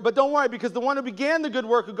Lord. But don't worry, because the one who began the good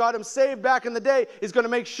work, who got him saved back in the day, is going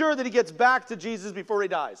to make sure that he gets back to Jesus before he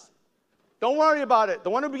dies. Don't worry about it.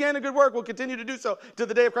 The one who began the good work will continue to do so to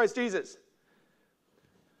the day of Christ Jesus.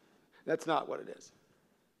 That's not what it is.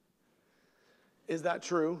 Is that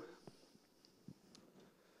true?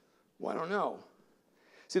 Well, I don't know.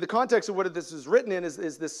 See, the context of what this is written in is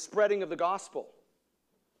this spreading of the gospel.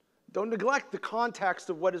 Don't neglect the context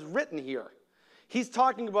of what is written here. He's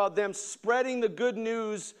talking about them spreading the good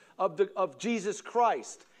news of Jesus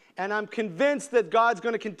Christ. And I'm convinced that God's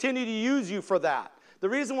going to continue to use you for that. The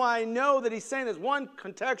reason why I know that he's saying this, one,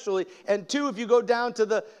 contextually, and two, if you go down to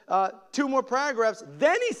the two more paragraphs,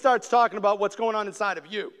 then he starts talking about what's going on inside of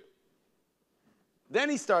you. Then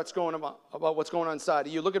he starts going about what's going on inside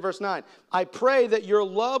of you. Look at verse 9. I pray that your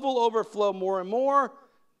love will overflow more and more,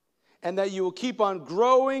 and that you will keep on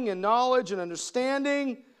growing in knowledge and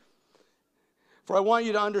understanding. For I want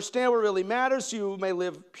you to understand what really matters, so you may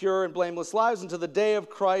live pure and blameless lives until the day of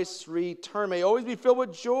Christ's return. May always be filled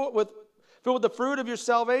with joy, filled with the fruit of your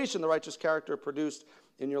salvation, the righteous character produced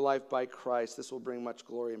in your life by Christ. This will bring much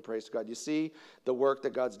glory and praise to God. You see the work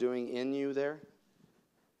that God's doing in you there?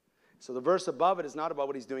 So the verse above it is not about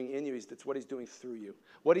what he's doing in you, it's what he's doing through you.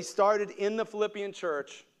 What he started in the Philippian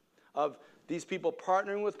church of these people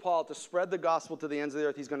partnering with Paul to spread the gospel to the ends of the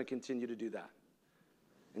earth, he's going to continue to do that.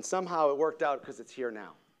 And somehow it worked out because it's here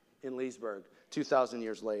now in Leesburg, 2,000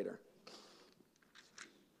 years later.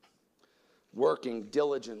 Working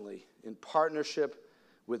diligently in partnership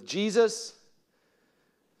with Jesus.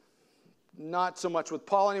 Not so much with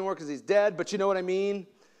Paul anymore because he's dead, but you know what I mean?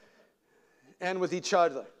 And with each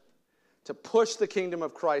other to push the kingdom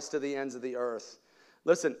of Christ to the ends of the earth.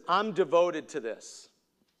 Listen, I'm devoted to this.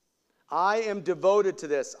 I am devoted to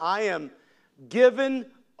this. I am given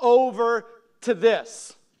over to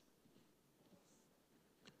this.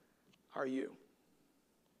 Are you?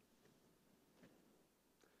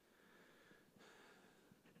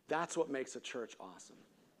 That's what makes a church awesome.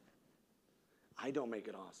 I don't make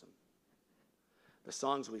it awesome. The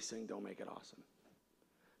songs we sing don't make it awesome.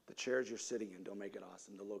 The chairs you're sitting in don't make it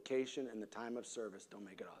awesome. The location and the time of service don't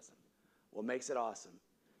make it awesome. What makes it awesome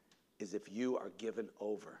is if you are given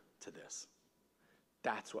over to this.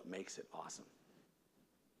 That's what makes it awesome.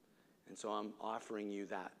 And so I'm offering you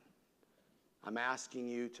that. I'm asking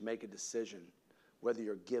you to make a decision whether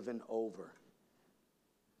you're given over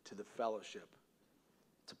to the fellowship,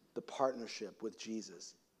 to the partnership with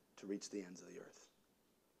Jesus to reach the ends of the earth.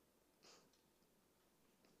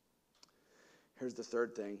 Here's the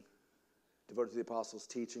third thing. Devoted to the apostles'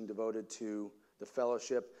 teaching, devoted to the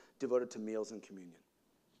fellowship, devoted to meals and communion.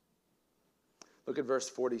 Look at verse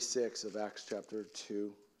 46 of Acts chapter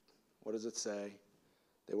 2. What does it say?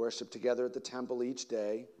 They worshiped together at the temple each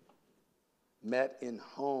day, met in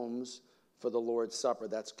homes for the Lord's Supper.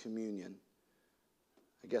 That's communion.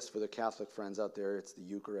 I guess for the Catholic friends out there, it's the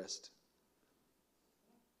Eucharist.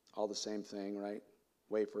 All the same thing, right?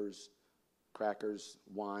 Wafers, crackers,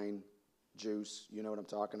 wine, juice. You know what I'm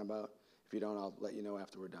talking about? If you don't, I'll let you know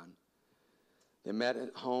after we're done. They met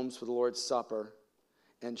at homes for the Lord's Supper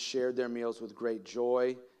and shared their meals with great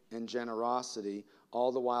joy and generosity,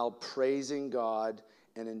 all the while praising God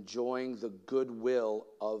and enjoying the goodwill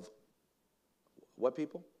of what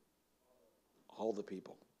people? All the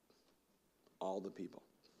people. All the people.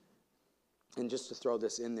 And just to throw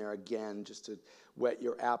this in there again, just to whet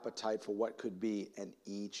your appetite for what could be, and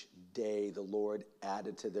each day the Lord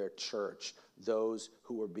added to their church those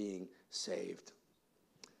who were being saved.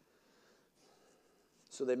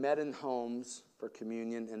 So they met in homes for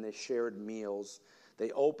communion and they shared meals.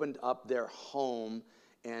 They opened up their home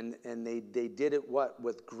and they did it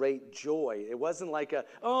with great joy. It wasn't like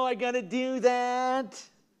I got to do that.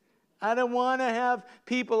 I don't want to have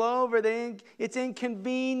people over. It's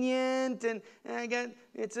inconvenient and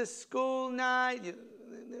it's a school night.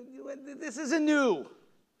 This isn't new.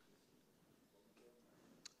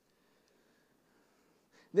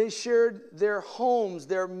 They shared their homes,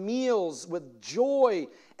 their meals with joy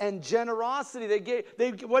and generosity.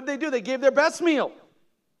 What did they do? They gave their best meal.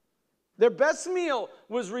 Their best meal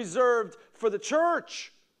was reserved for the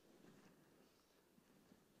church.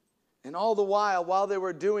 And all the while they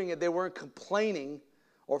were doing it, they weren't complaining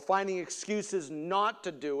or finding excuses not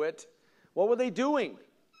to do it. What were they doing?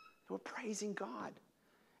 They were praising God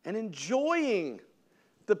and enjoying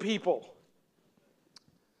the people.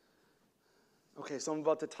 Okay, so I'm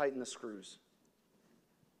about to tighten the screws.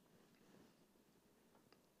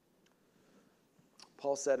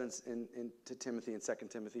 Paul said to Timothy in 2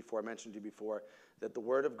 Timothy 4, I mentioned to you before, that the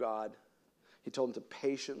word of God, he told him to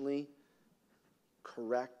patiently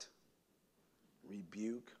correct,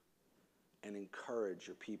 rebuke, and encourage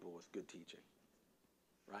your people with good teaching.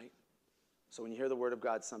 Right? So when you hear the word of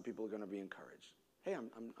God, some people are going to be encouraged. Hey, I'm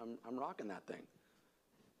rocking that thing.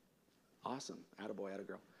 Awesome. Attaboy,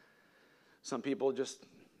 attagirl. Some people just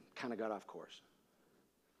kind of got off course.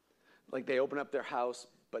 Like they open up their house,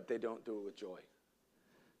 but they don't do it with joy.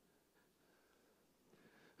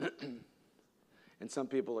 And some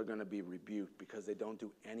people are going to be rebuked because they don't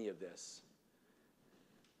do any of this.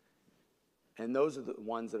 And those are the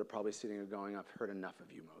ones that are probably sitting there going, I've heard enough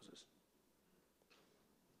of you, Moses.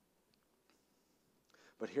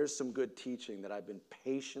 But here's some good teaching that I've been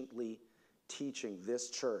patiently teaching this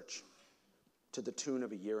church to the tune of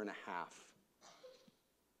 1.5 years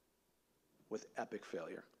with epic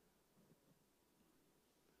failure.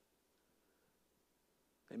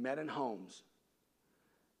 They met in homes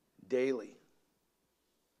daily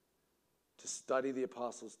study the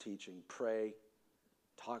apostles' teaching, pray,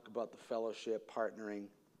 talk about the fellowship, partnering,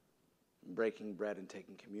 breaking bread and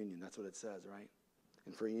taking communion. That's what it says, right?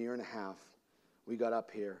 And for a year and a half, we got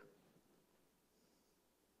up here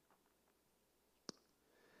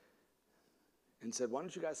and said, why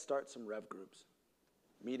don't you guys start some Rev groups?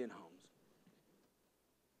 Meet in homes.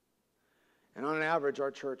 And on an average,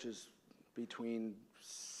 our church is between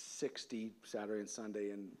 60 Saturday and Sunday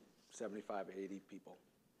and 75 or 80 people.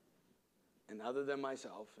 And other than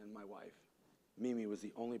myself and my wife, Mimi was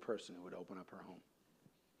the only person who would open up her home.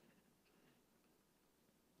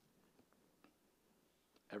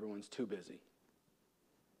 Everyone's too busy.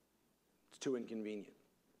 It's too inconvenient.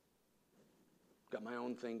 Got my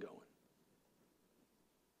own thing going.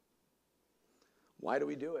 Why do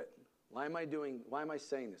we do it? Why am I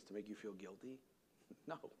saying this? To make you feel guilty?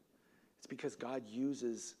 No. It's because God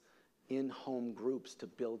uses in-home groups to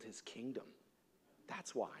build his kingdom.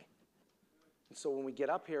 That's why. And so when we get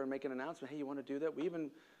up here and make an announcement, hey, you want to do that? We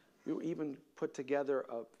even put together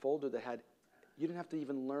a folder that had, you didn't have to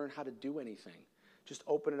even learn how to do anything. Just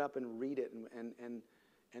open it up and read it,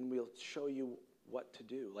 and we'll show you what to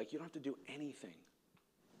do. Like, you don't have to do anything.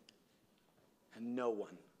 And no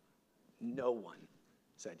one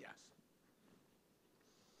said yes.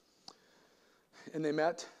 And they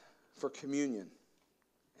met for communion.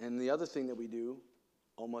 And the other thing that we do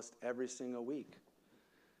almost every single week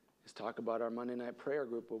is talk about our Monday night prayer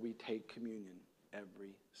group, where we take communion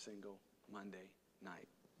every single Monday night.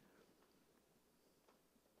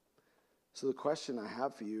 So the question I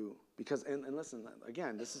have for you, because, and listen,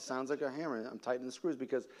 again, sounds like a hammer. I'm tightening the screws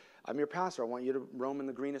because I'm your pastor. I want you to roam in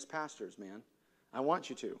the greenest pastures, man. I want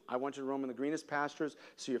you to. I want you to roam in the greenest pastures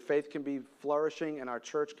so your faith can be flourishing and our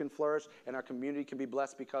church can flourish and our community can be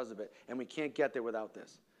blessed because of it. And we can't get there without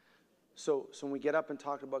this. So when we get up and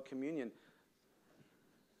talk about communion,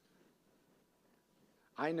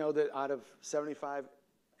 I know that out of 75,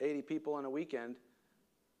 80 people on a weekend,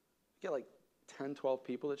 you get like 10, 12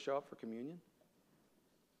 people that show up for communion.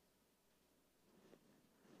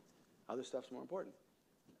 Other stuff's more important.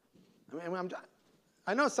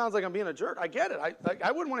 I know it sounds like I'm being a jerk. I get it.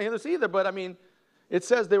 I wouldn't want to hear this either, but I mean, it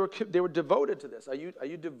says they were devoted to this. Are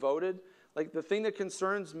you devoted? Like, the thing that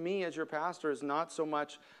concerns me as your pastor is not so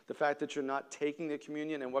much the fact that you're not taking the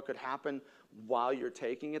communion and what could happen while you're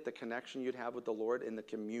taking it, the connection you'd have with the Lord in the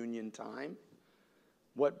communion time.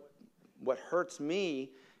 What hurts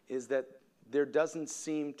me is that there doesn't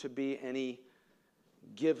seem to be any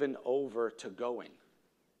given over to going,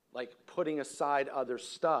 like putting aside other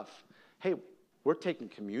stuff. Hey, we're taking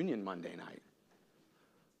communion Monday night.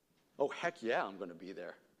 Oh, heck yeah, I'm going to be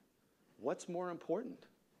there. What's more important?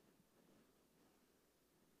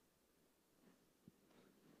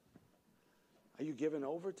 Are you given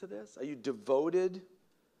over to this? Are you devoted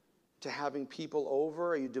to having people over?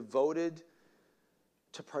 Are you devoted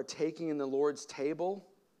to partaking in the Lord's table?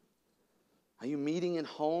 Are you meeting in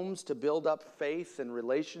homes to build up faith and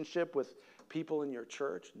relationship with people in your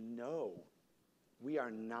church? No, we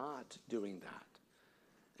are not doing that.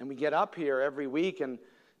 And we get up here every week and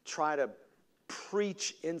try to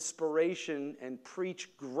preach inspiration and preach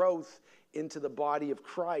growth into the body of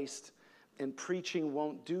Christ. And preaching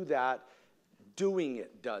won't do that. Doing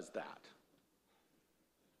it does that.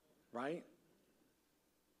 Right?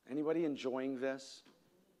 Anybody enjoying this?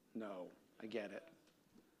 No, I get it.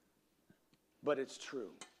 But it's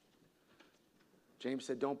true. James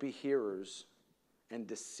said, don't be hearers and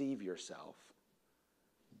deceive yourself.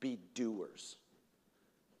 Be doers.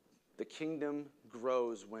 The kingdom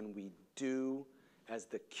grows when we do as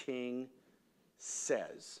the king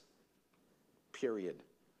says. Period.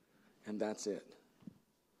 And that's it.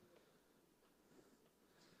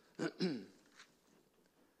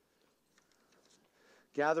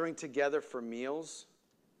 Gathering together for meals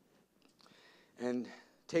and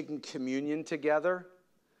taking communion together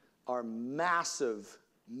are massive,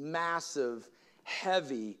 massive,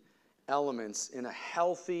 heavy elements in a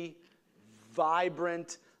healthy,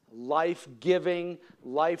 vibrant, life-giving,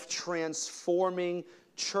 life-transforming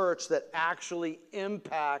church that actually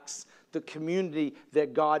impacts the community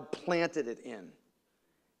that God planted it in.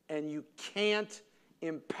 And you can't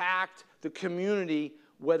impact the community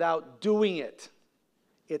without doing it.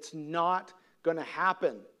 It's not going to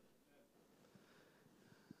happen.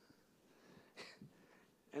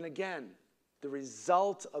 And again, the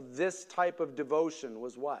result of this type of devotion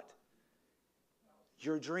was what?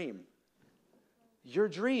 Your dream. Your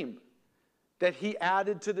dream. That he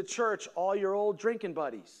added to the church all your old drinking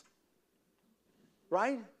buddies.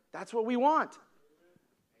 Right? That's what we want.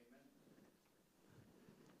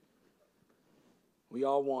 We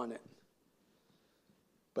all want it.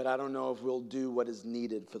 But I don't know if we'll do what is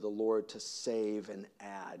needed for the Lord to save and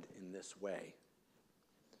add in this way.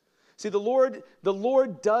 See, the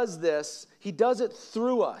Lord does this. He does it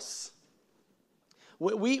through us.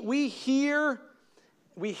 We hear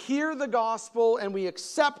the gospel and we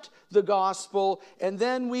accept the gospel, and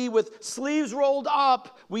then we, with sleeves rolled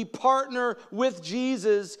up, we partner with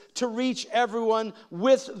Jesus to reach everyone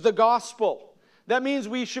with the gospel. That means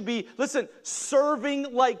we should be,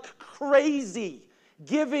 serving like crazy,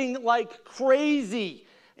 giving like crazy,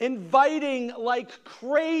 inviting like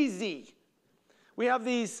crazy. We have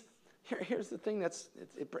these, here's the thing this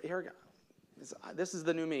is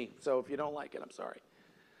the new me, so if you don't like it, I'm sorry.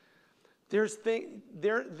 There's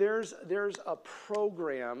a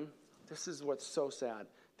program, this is what's so sad.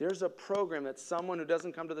 There's a program that someone who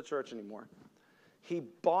doesn't come to the church anymore, he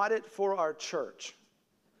bought it for our church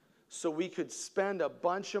so we could spend a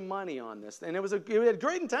bunch of money on this. And it had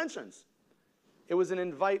great intentions. It was an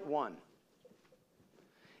invite one.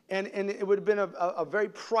 And it would have been a very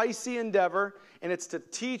pricey endeavor, and it's to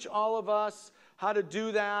teach all of us how to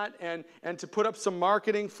do that, and to put up some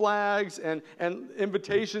marketing flags and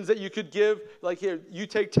invitations that you could give, like, here, you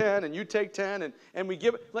take 10 and you take 10, and we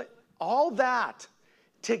give all that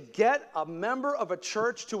to get a member of a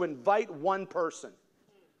church to invite one person.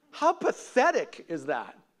 How pathetic is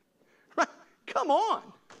that? Right? Come on.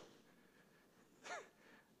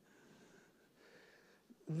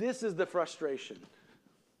 This is the frustration.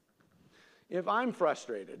 If I'm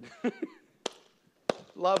frustrated,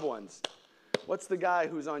 loved ones, what's the guy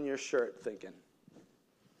who's on your shirt thinking?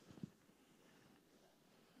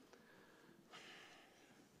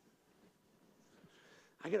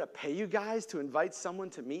 I got to pay you guys to invite someone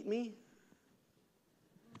to meet me?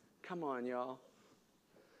 Come on, y'all.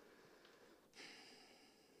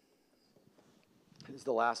 This is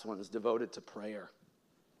the last one. It's devoted to prayer.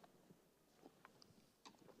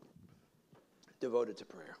 Devoted to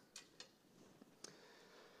prayer.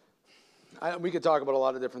 We could talk about a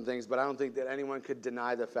lot of different things, but I don't think that anyone could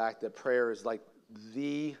deny the fact that prayer is like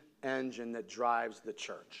the engine that drives the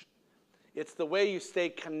church. It's the way you stay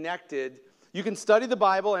connected. You can study the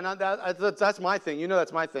Bible, and that's my thing. You know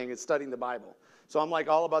that's my thing, is studying the Bible. So I'm like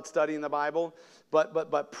all about studying the Bible,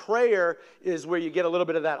 but prayer is where you get a little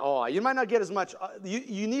bit of that awe. You might not get as much.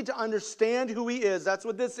 You need to understand who he is. That's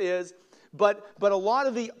what this is. But a lot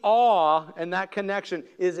of the awe and that connection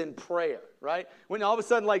is in prayer, right? When all of a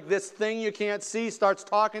sudden, like, this thing you can't see starts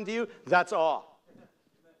talking to you, that's awe,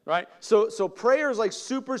 right? So prayer is like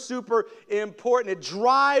super, super important. It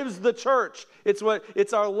drives the church.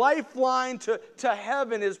 It's our lifeline to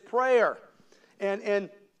heaven is prayer. And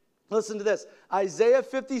listen to this. Isaiah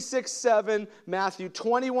 56:7, Matthew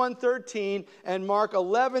 21:13, and Mark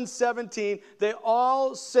 11:17, they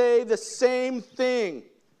all say the same thing.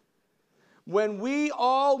 When we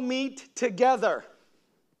all meet together,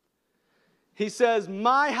 he says,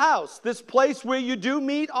 my house, this place where you do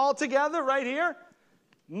meet all together right here,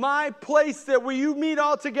 my place that where you meet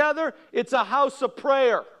all together, it's a house of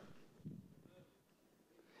prayer.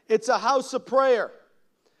 It's a house of prayer.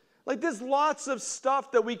 Like, there's lots of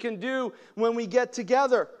stuff that we can do when we get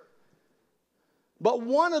together. But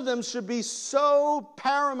one of them should be so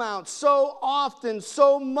paramount, so often,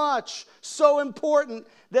 so much, so important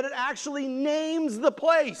that it actually names the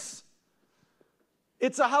place.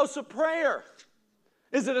 It's a house of prayer.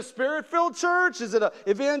 Is it a spirit-filled church? Is it an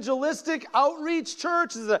evangelistic outreach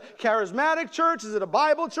church? Is it a charismatic church? Is it a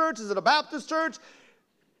Bible church? Is it a Baptist church?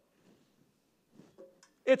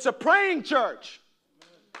 It's a praying church.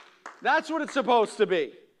 That's what it's supposed to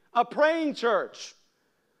be. A praying church.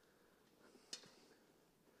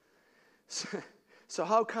 So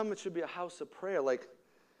how come it should be a house of prayer? Like,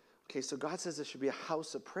 okay, so God says it should be a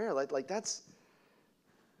house of prayer. Like that's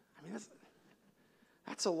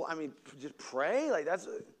just pray? Like,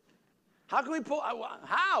 how can we pull,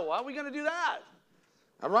 how are we going to do that?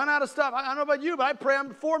 I run out of stuff. I don't know about you, but I pray.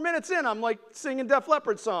 I'm 4 minutes in. I'm like singing Def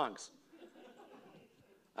Leppard songs.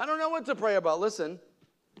 I don't know what to pray about. Listen,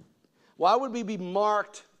 why would we be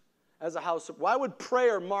marked as a house why would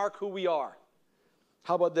prayer mark who we are?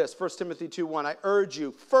 How about this? 1 Timothy 2:1. I urge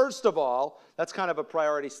you, first of all, that's kind of a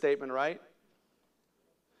priority statement, right?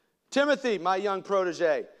 Timothy, my young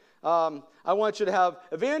protege, I want you to have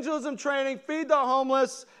evangelism training, feed the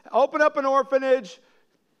homeless, open up an orphanage,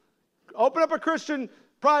 open up a Christian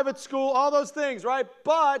private school, all those things, right?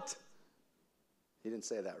 But, he didn't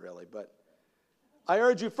say that really, but I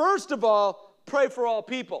urge you, first of all, pray for all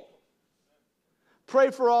people. Pray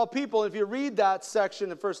for all people. If you read that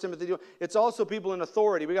section in 1 Timothy 2, it's also people in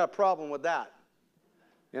authority. We got a problem with that.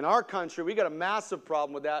 In our country, we got a massive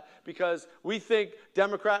problem with that because we think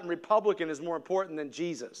Democrat and Republican is more important than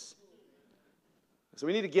Jesus. So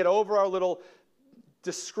we need to get over our little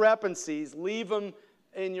discrepancies, leave them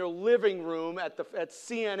in your living room at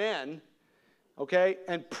CNN, okay,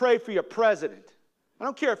 and pray for your president. I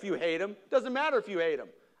don't care if you hate him. It doesn't matter if you hate him.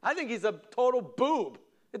 I think he's a total boob.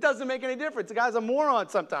 It doesn't make any difference. The guy's a moron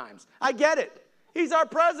sometimes. I get it. He's our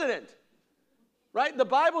president. Right? The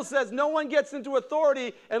Bible says no one gets into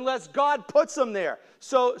authority unless God puts them there.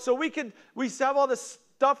 So we have all this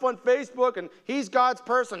stuff on Facebook and he's God's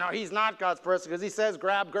person. No, he's not God's person because he says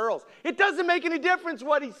grab girls. It doesn't make any difference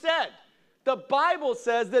what he said. The Bible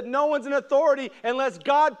says that no one's in authority unless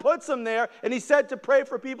God puts them there, and he said to pray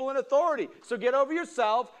for people in authority. So get over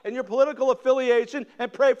yourself and your political affiliation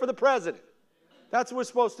and pray for the president. That's what we're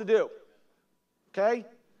supposed to do. Okay?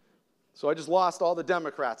 So I just lost all the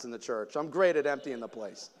Democrats in the church. I'm great at emptying the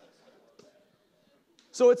place.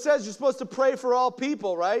 So it says you're supposed to pray for all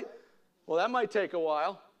people, right? Well, that might take a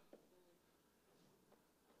while.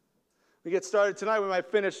 We get started tonight, we might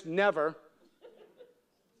finish never.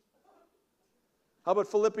 How about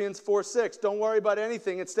Philippians 4:6? Don't worry about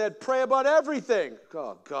anything. Instead, pray about everything.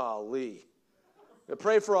 Oh, golly. I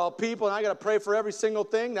pray for all people, and I got to pray for every single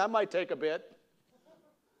thing? That might take a bit.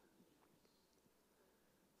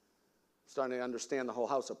 Starting to understand the whole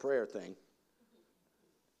house of prayer thing.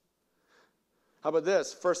 How about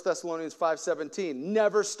this? 1 Thessalonians 5:17.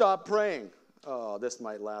 Never stop praying. Oh, this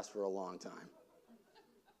might last for a long time.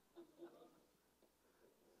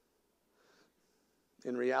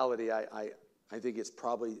 In reality, I think it's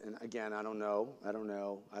probably, and again, I don't know,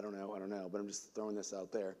 but I'm just throwing this out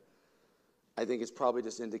there. I think it's probably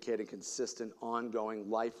just indicating consistent, ongoing,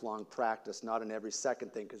 lifelong practice, not an every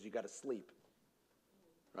second thing, because you got to sleep.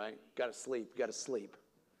 Right? Got to sleep,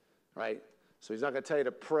 right? So he's not going to tell you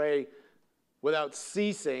to pray without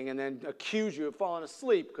ceasing and then accuse you of falling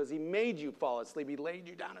asleep because he made you fall asleep. He laid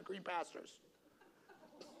you down at green pastures.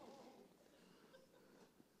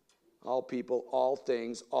 All people, all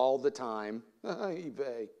things, all the time.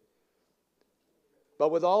 eBay.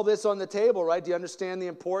 But with all this on the table, right, do you understand the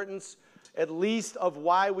importance at least of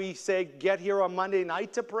why we say get here on Monday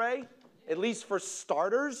night to pray? At least for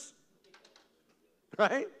starters?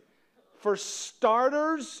 Right? For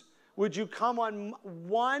starters, would you come on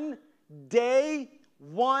one day,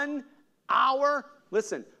 1 hour?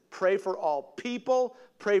 Listen, pray for all people,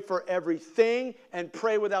 pray for everything, and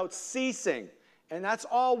pray without ceasing. And that's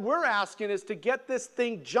all we're asking is to get this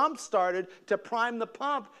thing jump-started, to prime the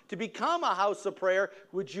pump, to become a house of prayer.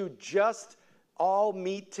 Would you just all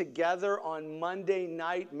meet together on Monday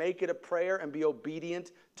night, make it a prayer, and be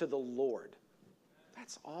obedient to the Lord?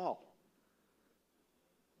 That's all.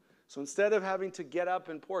 So instead of having to get up,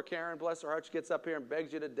 and poor Karen, bless her heart, she gets up here and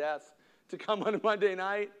begs you to death to come on a Monday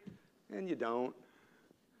night, and you don't.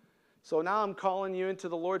 So now I'm calling you into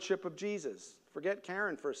the lordship of Jesus. Forget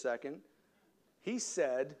Karen for a second. He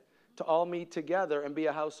said to all meet together and be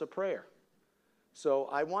a house of prayer. So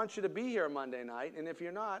I want you to be here Monday night, and if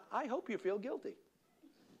you're not, I hope you feel guilty.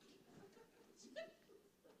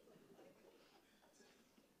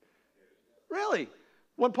 Really?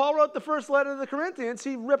 When Paul wrote the first letter to the Corinthians,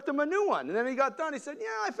 he ripped him a new one. And then he got done. He said, yeah,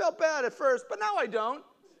 I felt bad at first, but now I don't.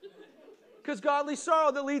 Because godly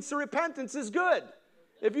sorrow that leads to repentance is good.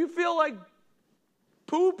 If you feel like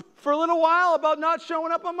poop for a little while about not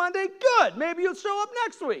showing up on Monday, good. Maybe you'll show up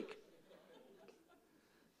next week.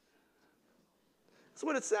 That's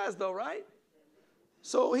what it says, though, right?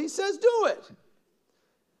 So he says, do it.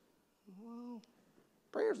 Well,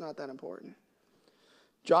 prayer's not that important.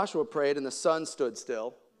 Joshua prayed and the sun stood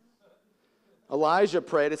still. Elijah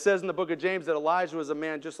prayed. It says in the book of James that Elijah was a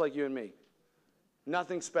man just like you and me.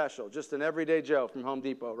 Nothing special, just an everyday Joe from Home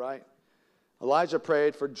Depot, right? Elijah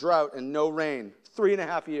prayed for drought and no rain,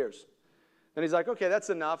 3.5 years. Then he's like, okay,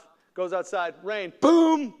 that's enough. Goes outside, rain,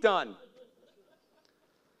 boom, done.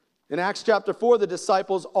 In Acts chapter 4, the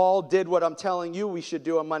disciples all did what I'm telling you we should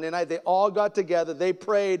do on Monday night. They all got together. They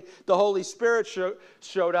prayed. The Holy Spirit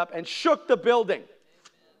showed up and shook the building.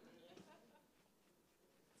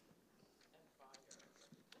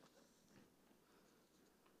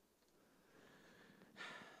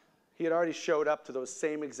 He had already showed up to those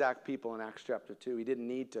same exact people in Acts chapter 2. He didn't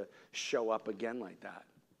need to show up again like that.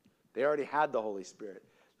 They already had the Holy Spirit.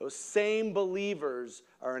 Those same believers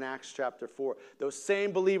are in Acts chapter 4. Those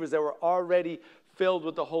same believers that were already filled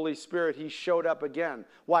with the Holy Spirit, he showed up again.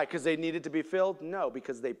 Why? Because they needed to be filled? No,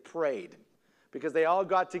 because they prayed. Because they all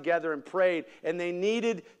got together and prayed, and they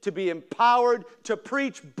needed to be empowered to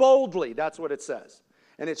preach boldly. That's what it says.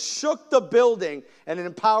 And it shook the building, and it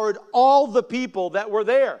empowered all the people that were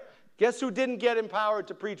there. Guess who didn't get empowered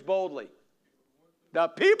to preach boldly? The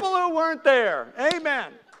people who weren't there.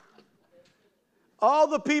 Amen. All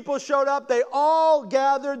the people showed up. They all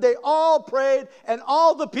gathered. They all prayed. And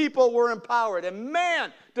all the people were empowered. And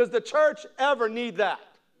man, does the church ever need that.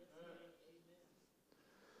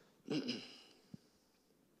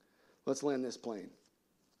 Let's land this plane.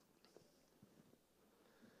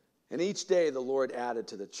 And each day the Lord added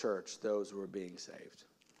to the church those who were being saved.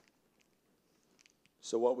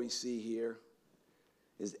 So what we see here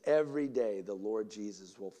is every day the Lord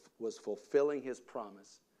Jesus was fulfilling his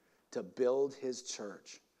promise to build his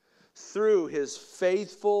church through his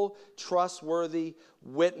faithful, trustworthy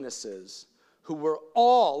witnesses who were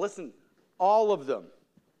all, listen, all of them,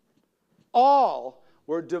 all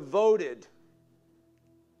were devoted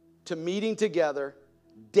to meeting together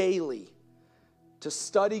daily, to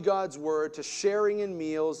study God's word, to sharing in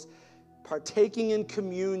meals, partaking in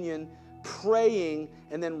communion, praying,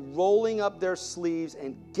 and then rolling up their sleeves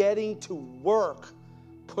and getting to work,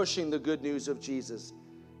 pushing the good news of Jesus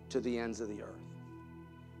to the ends of the earth.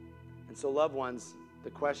 And so, loved ones,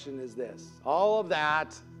 the question is this. All of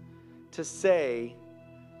that to say,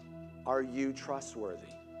 are you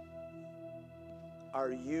trustworthy?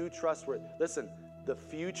 Are you trustworthy? Listen, the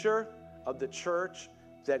future of the church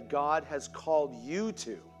that God has called you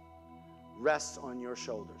to rests on your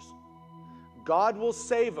shoulders. God will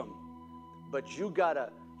save them, but you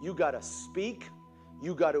gotta speak.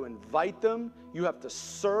 You got to invite them. You have to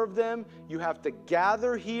serve them. You have to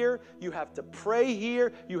gather here. You have to pray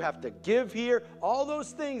here. You have to give here. All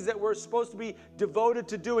those things that we're supposed to be devoted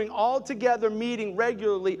to doing all together, meeting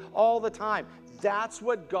regularly all the time. That's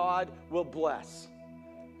what God will bless.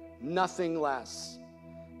 Nothing less.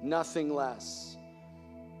 Nothing less.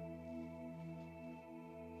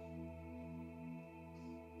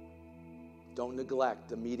 Don't neglect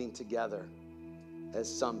the meeting together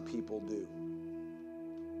as some people do.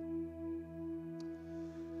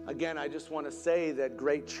 Again, I just want to say that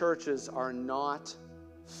great churches are not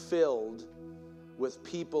filled with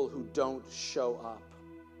people who don't show up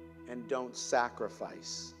and don't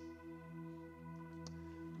sacrifice.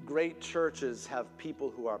 Great churches have people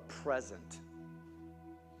who are present.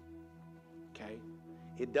 Okay?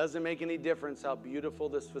 It doesn't make any difference how beautiful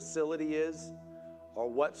this facility is or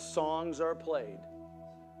what songs are played.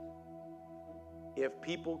 If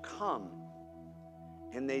people come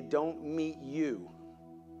and they don't meet you,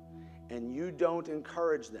 and you don't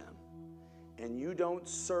encourage them, and you don't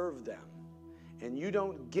serve them, and you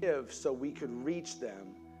don't give so we could reach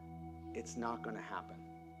them, it's not going to happen.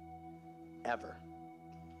 Ever.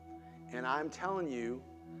 And I'm telling you,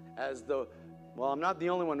 I'm not the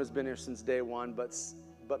only one who's been here since day one, but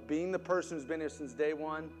being the person who's been here since day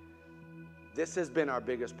one, this has been our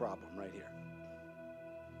biggest problem right here.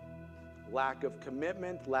 Lack of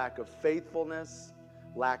commitment, lack of faithfulness,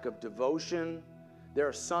 lack of devotion. There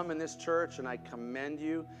are some in this church, and I commend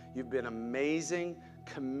you. You've been amazing,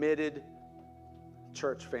 committed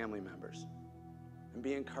church family members. And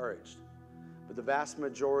be encouraged. But the vast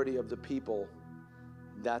majority of the people,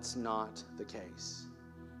 that's not the case.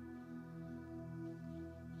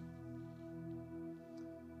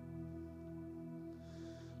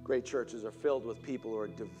 Great churches are filled with people who are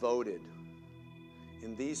devoted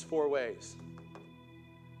in these 4 ways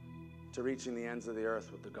to reaching the ends of the earth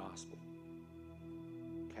with the gospel.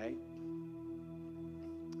 Okay? I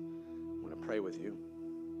want to pray with you.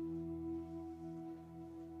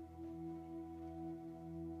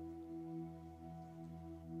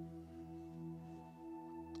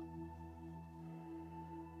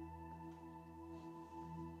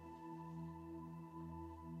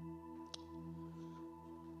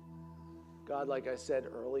 God, like I said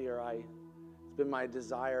earlier, it's been my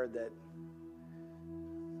desire that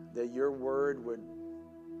your word would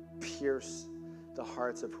pierce the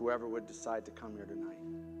hearts of whoever would decide to come here tonight.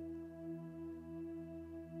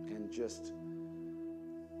 And just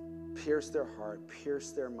pierce their heart,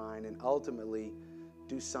 pierce their mind, and ultimately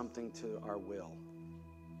do something to our will.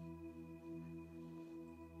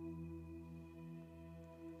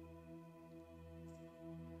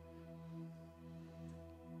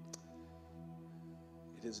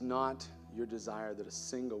 It is not your desire that a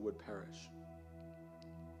single would perish.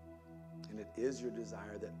 And it is your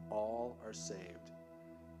desire that all are saved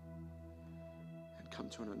and come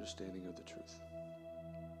to an understanding of the truth.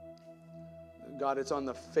 God, it's on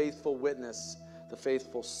the faithful witness, the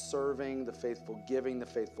faithful serving, the faithful giving, the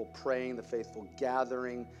faithful praying, the faithful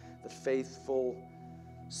gathering, the faithful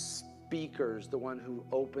speakers, the one who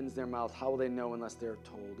opens their mouth. How will they know unless they're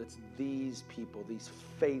told? It's these people, these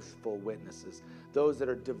faithful witnesses, those that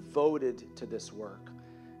are devoted to this work,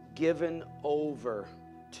 given over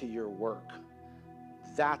to your work.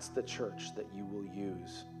 That's the church that you will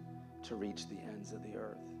use to reach the ends of the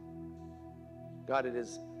earth. God, it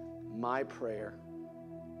is my prayer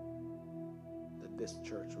that this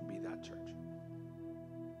church would be that church.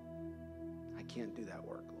 I can't do that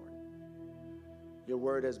work, Lord. Your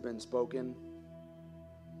word has been spoken.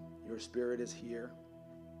 Your Spirit is here.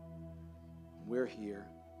 We're here.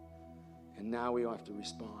 And now we have to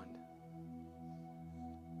respond.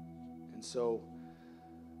 And so,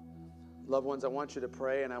 loved ones, I want you to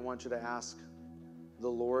pray and I want you to ask the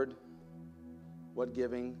Lord what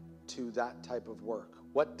giving to that type of work.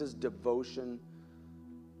 What does devotion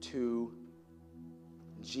to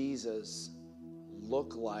Jesus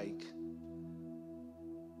look like?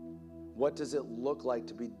 What does it look like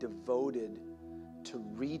to be devoted to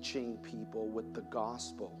reaching people with the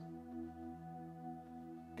gospel?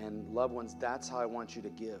 And loved ones, that's how I want you to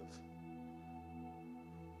give.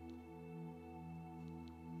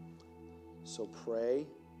 So pray,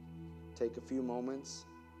 take a few moments,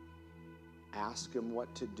 ask him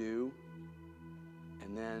what to do,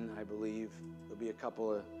 and then I believe there'll be a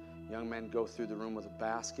couple of young men go through the room with a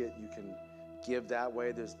basket. You can give that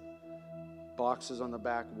way. There's boxes on the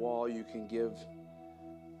back wall. You can give.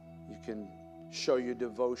 You can show your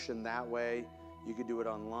devotion that way. You can do it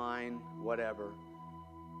online, whatever.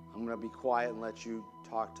 I'm going to be quiet and let you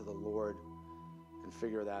talk to the Lord and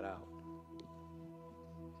figure that out.